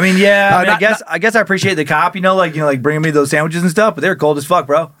 I mean, yeah. I guess I appreciate the cop. Like bringing me those sandwiches and stuff, but they're cold as fuck,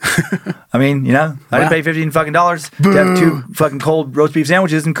 bro. I mean, I didn't pay $15 fucking to have 2 fucking cold roast beef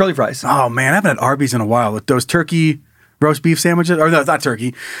sandwiches and curly fries. Oh man, I haven't had Arby's in a while with those turkey roast beef sandwiches, or no, it's not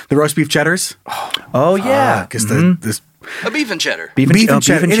turkey. The roast beef cheddars. Oh yeah, because a beef and cheddar. Beef and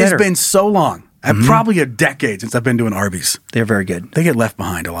cheddar. It has been so long. Probably a decade since I've been doing Arby's. They're very good. They get left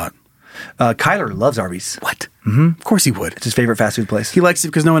behind a lot. Kyler loves Arby's. What? Mm-hmm. Of course he would. It's his favorite fast food place. He likes it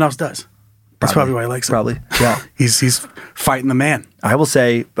because no one else does. That's probably why he likes it. Probably. Yeah. He's fighting the man. I will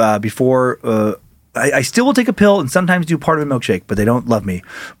say before I still will take a pill and sometimes do part of a milkshake, but they don't love me.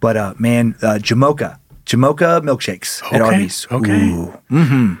 But Jamocha milkshakes at Arby's. Okay. Ooh.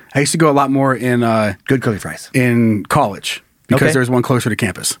 Mm-hmm. I used to go a lot more in good curly fries in college because there's one closer to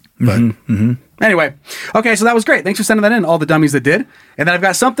campus. But anyway, okay, so that was great. Thanks for sending that in, all the dummies that did. And then I've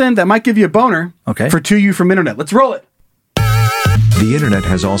got something that might give you a boner for To You from Internet. Let's roll it. The internet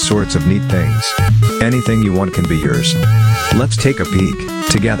has all sorts of neat things. Anything you want can be yours. Let's take a peek,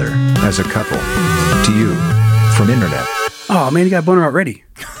 together, as a couple. To You from Internet. Oh, man, you got a boner already.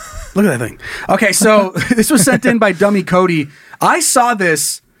 Look at that thing. Okay, so this was sent in by Dummy Cody. I saw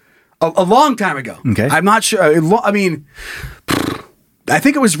this a long time ago. Okay. I'm not sure. I mean, I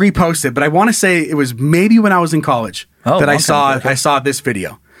think it was reposted, but I want to say it was maybe when I was in college that I saw this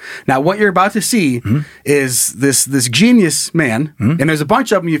video. Now, what you're about to see is this genius man, and there's a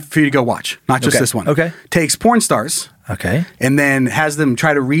bunch of them for you to go watch, not just this one. Okay. Takes porn stars, and then has them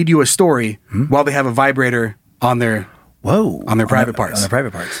try to read you a story while they have a vibrator on their private parts. On their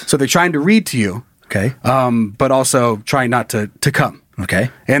private parts. So they're trying to read to you, but also trying not to come. Okay.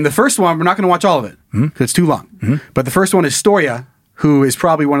 And the first one, we're not going to watch all of it because it's too long. But the first one is Storia, who is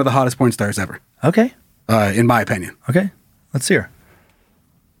probably one of the hottest porn stars ever. Okay. In my opinion. Okay. Let's see her.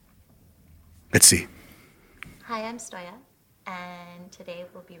 Let's see. Hi, I'm Stoya, and today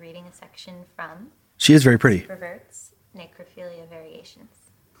we'll be reading a section from... She is very pretty. Perverts, Necrophilia Variations.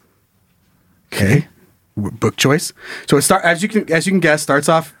 Okay. Book choice. So it as you can guess, starts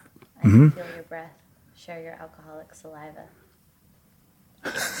off... I can feel your breath, share your alcoholic saliva.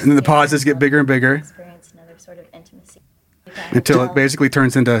 And then the pauses get bigger and bigger. Experience another sort of intimacy. Until it basically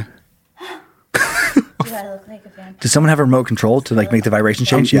turns into... Do I look like a vampire? Does someone have a remote control to like make the vibration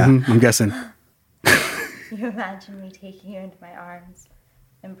change? I'm guessing. You imagine me taking you into my arms,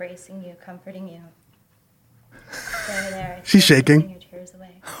 embracing you, comforting you. There, she's shaking. Your tears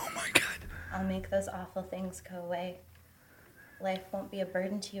away. Oh my God. I'll make those awful things go away. Life won't be a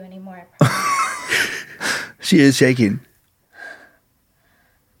burden to you anymore, I promise. She is shaking.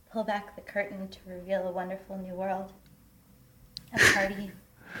 Pull back the curtain to reveal a wonderful new world. A party.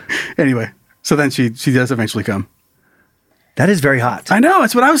 Anyway, so then she does eventually come. That is very hot. I know,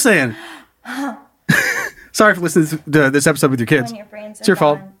 that's what I was saying. Sorry for listening to this episode with your kids. When your brains it's your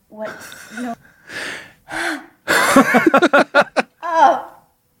fault. Oh.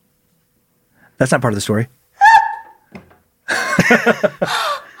 That's not part of the story.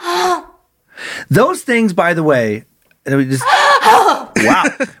 Those things, by the way, we just wow.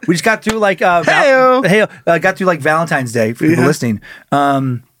 We just got through like got through like Valentine's Day for people listening.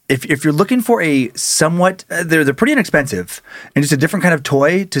 If you're looking for a somewhat, they're pretty inexpensive and just a different kind of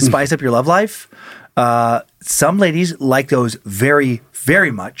toy to spice up your love life. Some ladies like those very,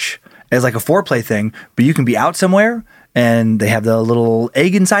 very much as like a foreplay thing, but you can be out somewhere and they have the little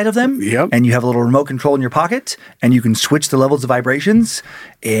egg inside of them and you have a little remote control in your pocket and you can switch the levels of vibrations.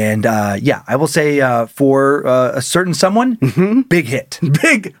 And I will say for a certain someone, big hit.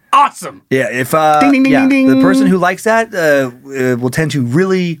 Big, awesome. Yeah, if ding, ding, ding, ding. The person who likes that will tend to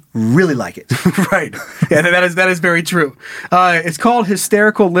really, really like it. Right. Yeah, that is very true. It's called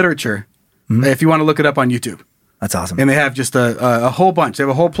Hysterical Literature. If you want to look it up on YouTube. That's awesome. And they have just a whole bunch. They have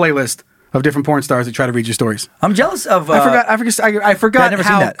a whole playlist of different porn stars that try to read your stories. I'm jealous of... I forgot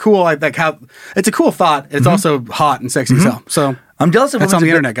how cool, how it's a cool thought. It's also hot and sexy as hell. So I'm jealous of that's on the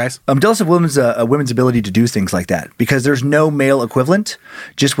internet, guys. I'm jealous of women's ability to do things like that because there's no male equivalent.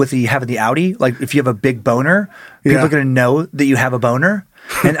 Just with having the Audi, like if you have a big boner, people are going to know that you have a boner.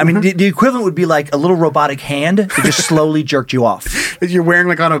 And I mean, the equivalent would be like a little robotic hand that just slowly jerked you off. That you're wearing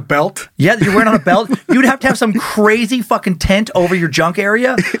like on a belt? Yeah, that you're wearing on a belt. You would have to have some crazy fucking tent over your junk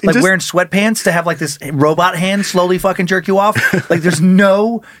area, like wearing sweatpants to have like this robot hand slowly fucking jerk you off. Like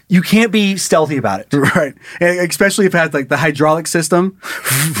you can't be stealthy about it. Right. And especially if it has like the hydraulic system.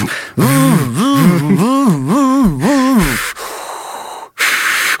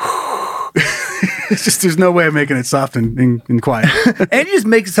 It's just, there's no way of making it soft and quiet. And you just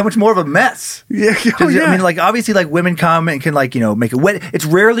make so much more of a mess. Yeah. I mean, like, obviously, like, women come and can, like, make it wet. It's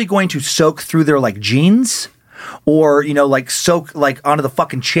rarely going to soak through their, like, jeans or, like, soak, like, onto the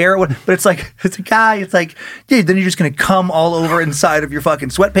fucking chair. But it's like, it's a guy. It's like, dude, then you're just going to come all over inside of your fucking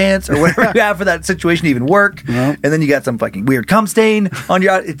sweatpants or whatever you have for that situation to even work. Yep. And then you got some fucking weird cum stain on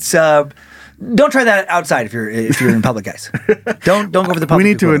your... It's... Don't try that outside if you're in public, guys. Don't go for the public. We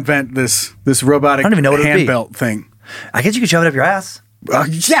need to invent this robotic hand belt thing. I guess you could shove it up your ass.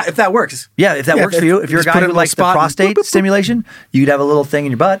 Yeah, if that works. Yeah, if that works for you. If you're a guy who likes the prostate stimulation, you could have a little thing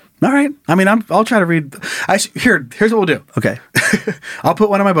in your butt. All right. I mean, I'll try to read. Here's what we'll do. Okay. I'll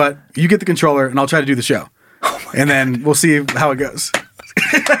put one in my butt. You get the controller, and I'll try to do the show. And then we'll see how it goes.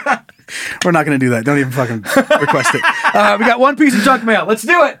 We're not going to do that. Don't even fucking request it. We got one piece of junk mail. Let's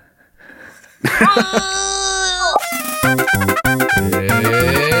do it.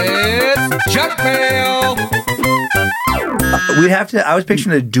 It's junk mail. We'd have to. I was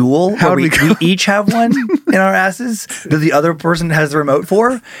picturing a duel where we each have one in our asses that the other person has the remote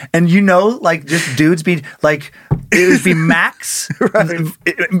for, and like just dudes being like, it would be max.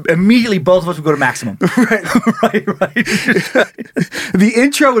 Immediately, both of us would go to maximum. Right. The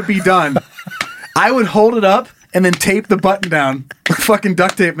intro would be done. I would hold it up and then tape the button down, fucking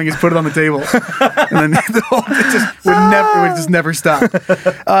duct tape, and just put it on the table, and then it would just never stop.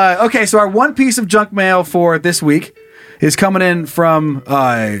 Okay, so our one piece of junk mail for this week is coming in from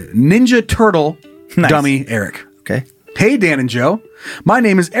Ninja Turtle Dummy Eric. Okay. Hey, Dan and Joe. My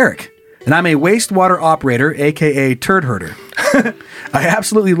name is Eric, and I'm a wastewater operator, a.k.a. turd herder. I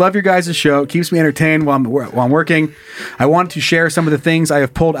absolutely love your guys' show. It keeps me entertained while I'm working. I wanted to share some of the things I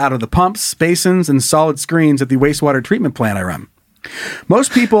have pulled out of the pumps, basins, and solid screens at the wastewater treatment plant I run.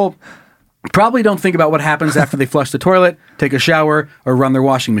 Most people probably don't think about what happens after they flush the toilet, take a shower, or run their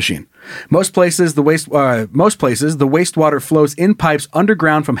washing machine. Most places, the wastewater flows in pipes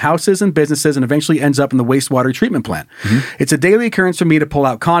underground from houses and businesses and eventually ends up in the wastewater treatment plant. Mm-hmm. It's a daily occurrence for me to pull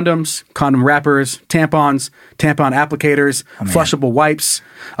out condoms, condom wrappers, tampon applicators, flushable wipes,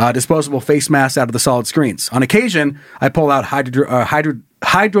 disposable face masks out of the solid screens. On occasion, I pull out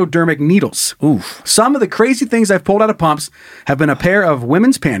hypodermic needles. Oof. Some of the crazy things I've pulled out of pumps have been a pair of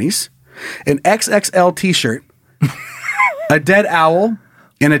women's panties, an XXL t-shirt, a dead owl,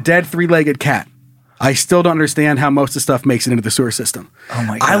 and a dead three-legged cat. I still don't understand how most of the stuff makes it into the sewer system. Oh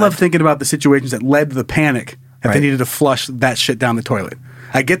my God. I love thinking about the situations that led to the panic if they needed to flush that shit down the toilet.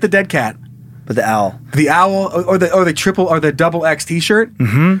 I get the dead cat. But the owl. The owl or the double X t-shirt.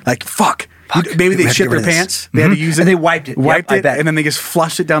 Mm-hmm. Like, fuck. Maybe they shit their pants. They had to use it. And they wiped it. And then they just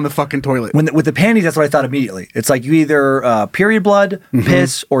flushed it down the fucking toilet. With the panties, that's what I thought immediately. It's like you either period blood,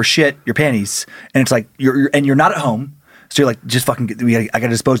 piss, or shit your panties. And it's like, you're not at home. So you're like, just fucking, I got to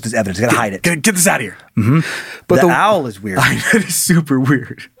dispose of this evidence. I got to hide it. Get this out of here. Mm-hmm. But the owl is weird. It is super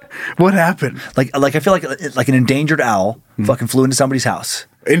weird. What happened? Like I feel like an endangered owl fucking flew into somebody's house.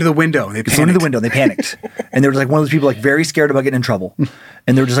 Into the window. They flew into the window and they panicked. And they were like one of those people like very scared about getting in trouble.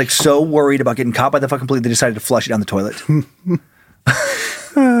 And they were just like so worried about getting caught by the fucking police, they decided to flush it down the toilet.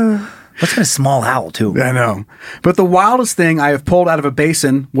 That's been a small owl too. I know. But the wildest thing I have pulled out of a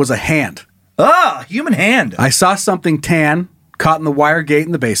basin was a hand. Ah, human hand. I saw something tan caught in the wire gate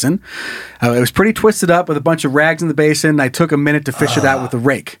in the basin. It was pretty twisted up with a bunch of rags in the basin. I took a minute to fish it out with a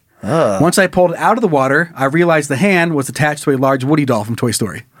rake. Once I pulled it out of the water, I realized the hand was attached to a large Woody doll from Toy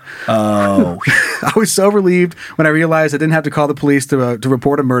Story. Oh. I was so relieved when I realized I didn't have to call the police to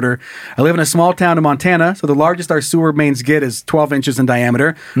report a murder. I live in a small town in Montana, so the largest our sewer mains get is 12 inches in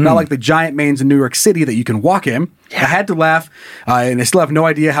diameter, not like the giant mains in New York City that you can walk in. Yeah. I had to laugh, and I still have no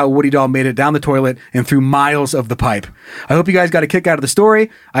idea how Woody doll made it down the toilet and through miles of the pipe. I hope you guys got a kick out of the story.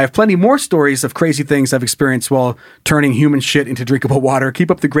 I have plenty more stories of crazy things I've experienced while turning human shit into drinkable water.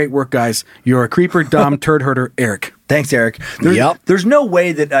 Keep up the great work, guys. You're a creeper, dumb turd herder, Eric. Thanks, Eric. There's no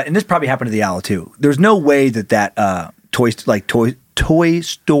way that, and this probably happened to the owl too. There's no way that Toy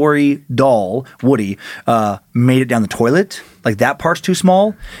Story doll Woody made it down the toilet. Like that part's too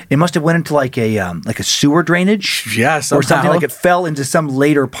small. It must have went into like a sewer drainage, or something. Like it fell into some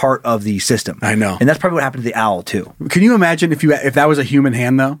later part of the system. I know, and that's probably what happened to the owl too. Can you imagine if that was a human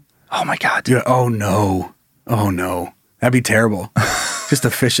hand though? Oh my God! Dude, oh no, that'd be terrible. Just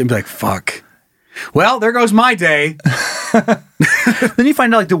a fish and be like, fuck. Well, there goes my day. Then you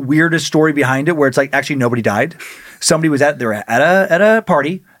find out like the weirdest story behind it, where it's like actually nobody died. Somebody was at a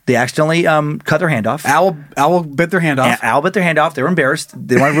party. They accidentally cut their hand off. Owl bit their hand off. Owl bit their hand off. They were embarrassed.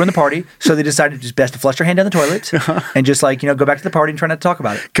 They wanted to ruin the party, so they decided it's best to flush their hand down the toilet and just go back to the party and try not to talk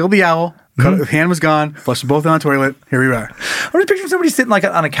about it. Killed the owl. The hand was gone. Flushed them both down the toilet. Here we are. I'm just picturing somebody sitting like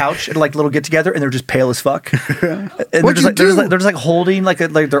on a couch at like little get together, and they're just pale as fuck. And What'd you do? They're just like holding like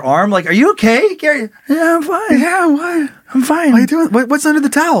their arm. Like, are you okay, Gary? Yeah, I'm fine. Yeah, why? I'm fine. What are you doing? What's under the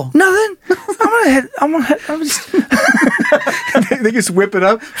towel? Nothing. I'm gonna head. I'm just. They just whip it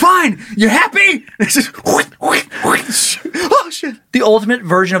up. Fine. You happy? It's just. Oh shit! The ultimate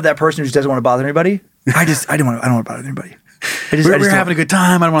version of that person who just doesn't want to bother anybody. I don't want to bother anybody. We're having a good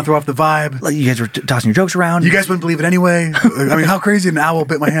time. I don't want to throw off the vibe. Like you guys were tossing your jokes around. You guys wouldn't believe it anyway. I mean, how crazy an owl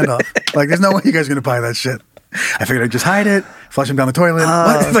bit my hand off? Like, there's no way you guys are going to buy that shit. I figured I'd just hide it, flush him down the toilet.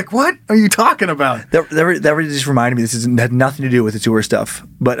 What are you talking about? That just reminded me. This had nothing to do with the sewer stuff.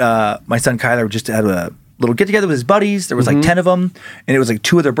 But my son Kyler just had a little get together with his buddies. There was like 10 of them, and it was like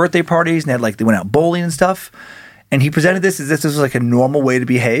 2 of their birthday parties, and they went out bowling and stuff. And he presented this as this was like a normal way to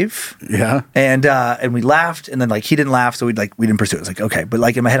behave. Yeah. And we laughed, and then like he didn't laugh, so we didn't pursue it. It's like, okay. But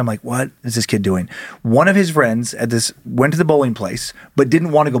like in my head, I'm like, what is this kid doing? One of his friends went to the bowling place, but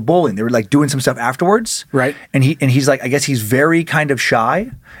didn't want to go bowling. They were like doing some stuff afterwards. Right. And he's like, I guess he's very kind of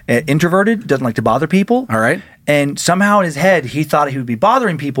shy, introverted, doesn't like to bother people. All right. And somehow in his head, he thought he would be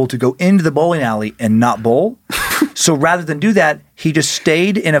bothering people to go into the bowling alley and not bowl. So rather than do that, he just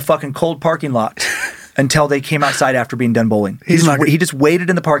stayed in a fucking cold parking lot until they came outside after being done bowling. He just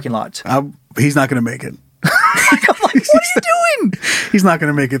waited in the parking lot. He's not going to make it. I'm like, what are you doing? He's not going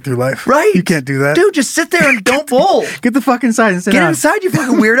to make it through life. Right. You can't do that. Dude, just sit there and don't bowl. Get the fuck inside and sit down. Get inside, you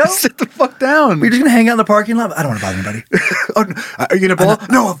fucking weirdo. Sit the fuck down. We're just going to hang out in the parking lot? I don't want to bother anybody. Are you going to bowl?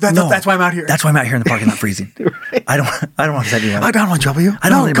 No, that's why I'm out here. That's why I'm out here in the parking lot freezing. Right. I don't want to set anyone. I don't want to trouble you. I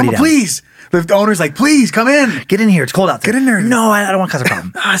don't want anybody come on, down. please. The owner's like, please come in. Get in here. It's cold out there. Get in there. No, I don't want to cause a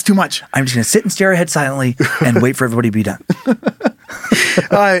problem. It's too much. I'm just going to sit and stare ahead silently and wait for everybody to be done.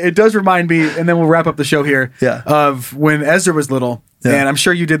 It does remind me, and then we'll wrap up the show here, of when Ezra was little, and I'm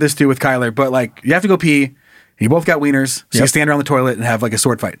sure you did this too with Kyler, but like you have to go pee, and you both got wieners, so you stand around the toilet and have like a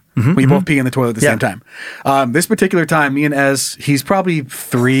sword fight. When you both pee in the toilet at the same time. This particular time, me and Ez, he's probably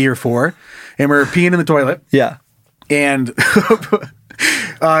 3 or 4, and we're peeing in the toilet. Yeah. And the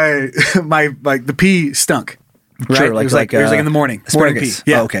pee stunk. Right? Sure, it was like in the morning. Morning pee.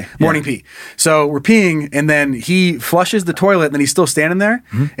 Yeah. Oh, okay. Morning pee. So we're peeing, and then he flushes the toilet, and then he's still standing there,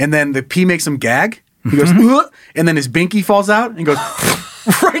 and then the pee makes him gag. He goes, "Ugh," and then his binky falls out and goes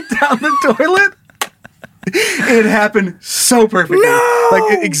right down the toilet. It happened so perfectly. No!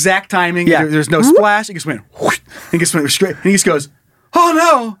 Like exact timing. Yeah. There's no splash. It just went, whoosh, and just went straight. And he just goes, "Oh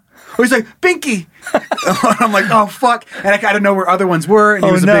no." Or he's like, "Binky." I'm like, "Oh fuck!" And I didn't know where other ones were. And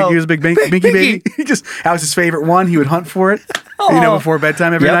he was a big Binky baby. That was his favorite one. He would hunt for it, before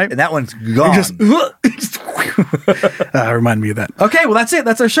bedtime every night. And that one's gone. Remind me of that. Okay, well that's it.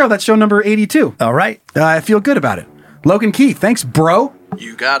 That's our show. That's show number 82. All right. I feel good about it. Logan Keith, thanks, bro.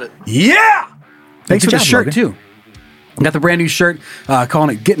 You got it. Yeah. Thanks for the shirt Logan. too. Got the brand new shirt,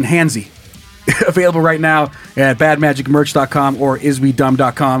 calling it "Getting Handsy." Available right now at badmagicmerch.com or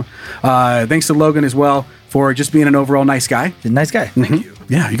iswedumb.com. Thanks to Logan as well for just being an overall nice guy. He's a nice guy. Thank you.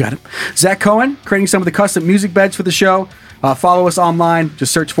 Yeah, you got it. Zach Cohen, creating some of the custom music beds for the show. Follow us online.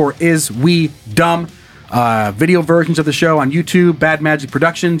 Just search for Is We Dumb. Video versions of the show on YouTube, Bad Magic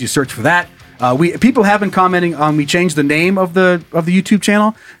Productions. You search for that. People have been commenting on we changed the name of the YouTube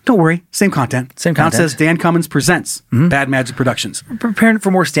channel. Don't worry, same content. Now it says Dan Cummins Presents Bad Magic Productions. We're preparing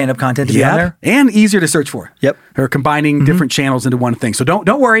for more stand-up content to be on there. And easier to search for. Yep. They're combining different channels into one thing. So don't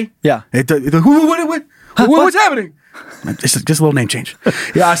worry. Yeah. What's happening? Just a little name change.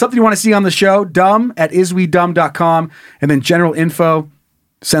 Yeah, something you want to see on the show, dumb at iswedumb.com, and then general info,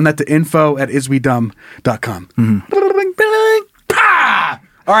 send that to info@iswedumb.com.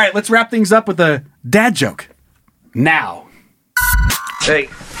 All right, let's wrap things up with a dad joke. Now. Hey,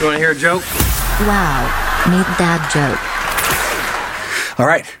 you want to hear a joke? Wow, need dad joke. All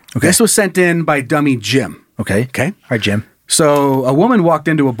right. Okay. This was sent in by Dummy Jim. Okay. All right, Jim. So a woman walked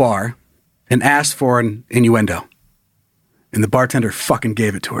into a bar and asked for an innuendo. And the bartender fucking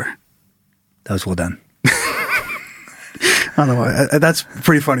gave it to her. That was well done. I don't know why. That's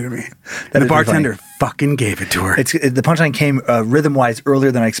pretty funny to me. And the bartender fucking gave it to her. The punchline came rhythm-wise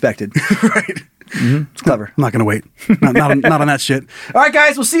earlier than I expected. Right. It's clever. I'm not going to wait. Not on that shit. All right,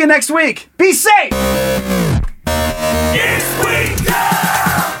 guys. We'll see you next week. Be safe. Yes, we go!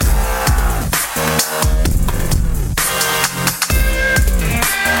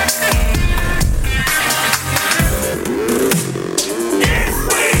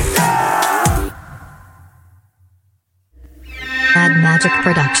 Bad Magic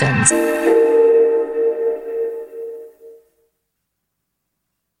Productions.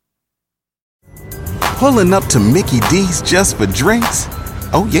 Pulling up to Mickey D's just for drinks?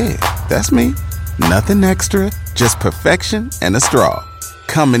 Oh yeah, that's me. Nothing extra, just perfection and a straw.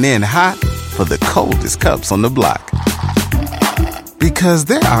 Coming in hot for the coldest cups on the block. Because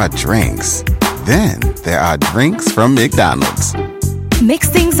there are drinks. Then there are drinks from McDonald's. Mix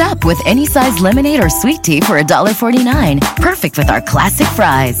things up with any size lemonade or sweet tea for $1.49. Perfect with our classic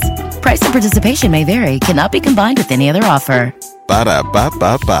fries. Price and participation may vary. Cannot be combined with any other offer.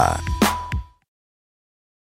 Ba-da-ba-ba-ba.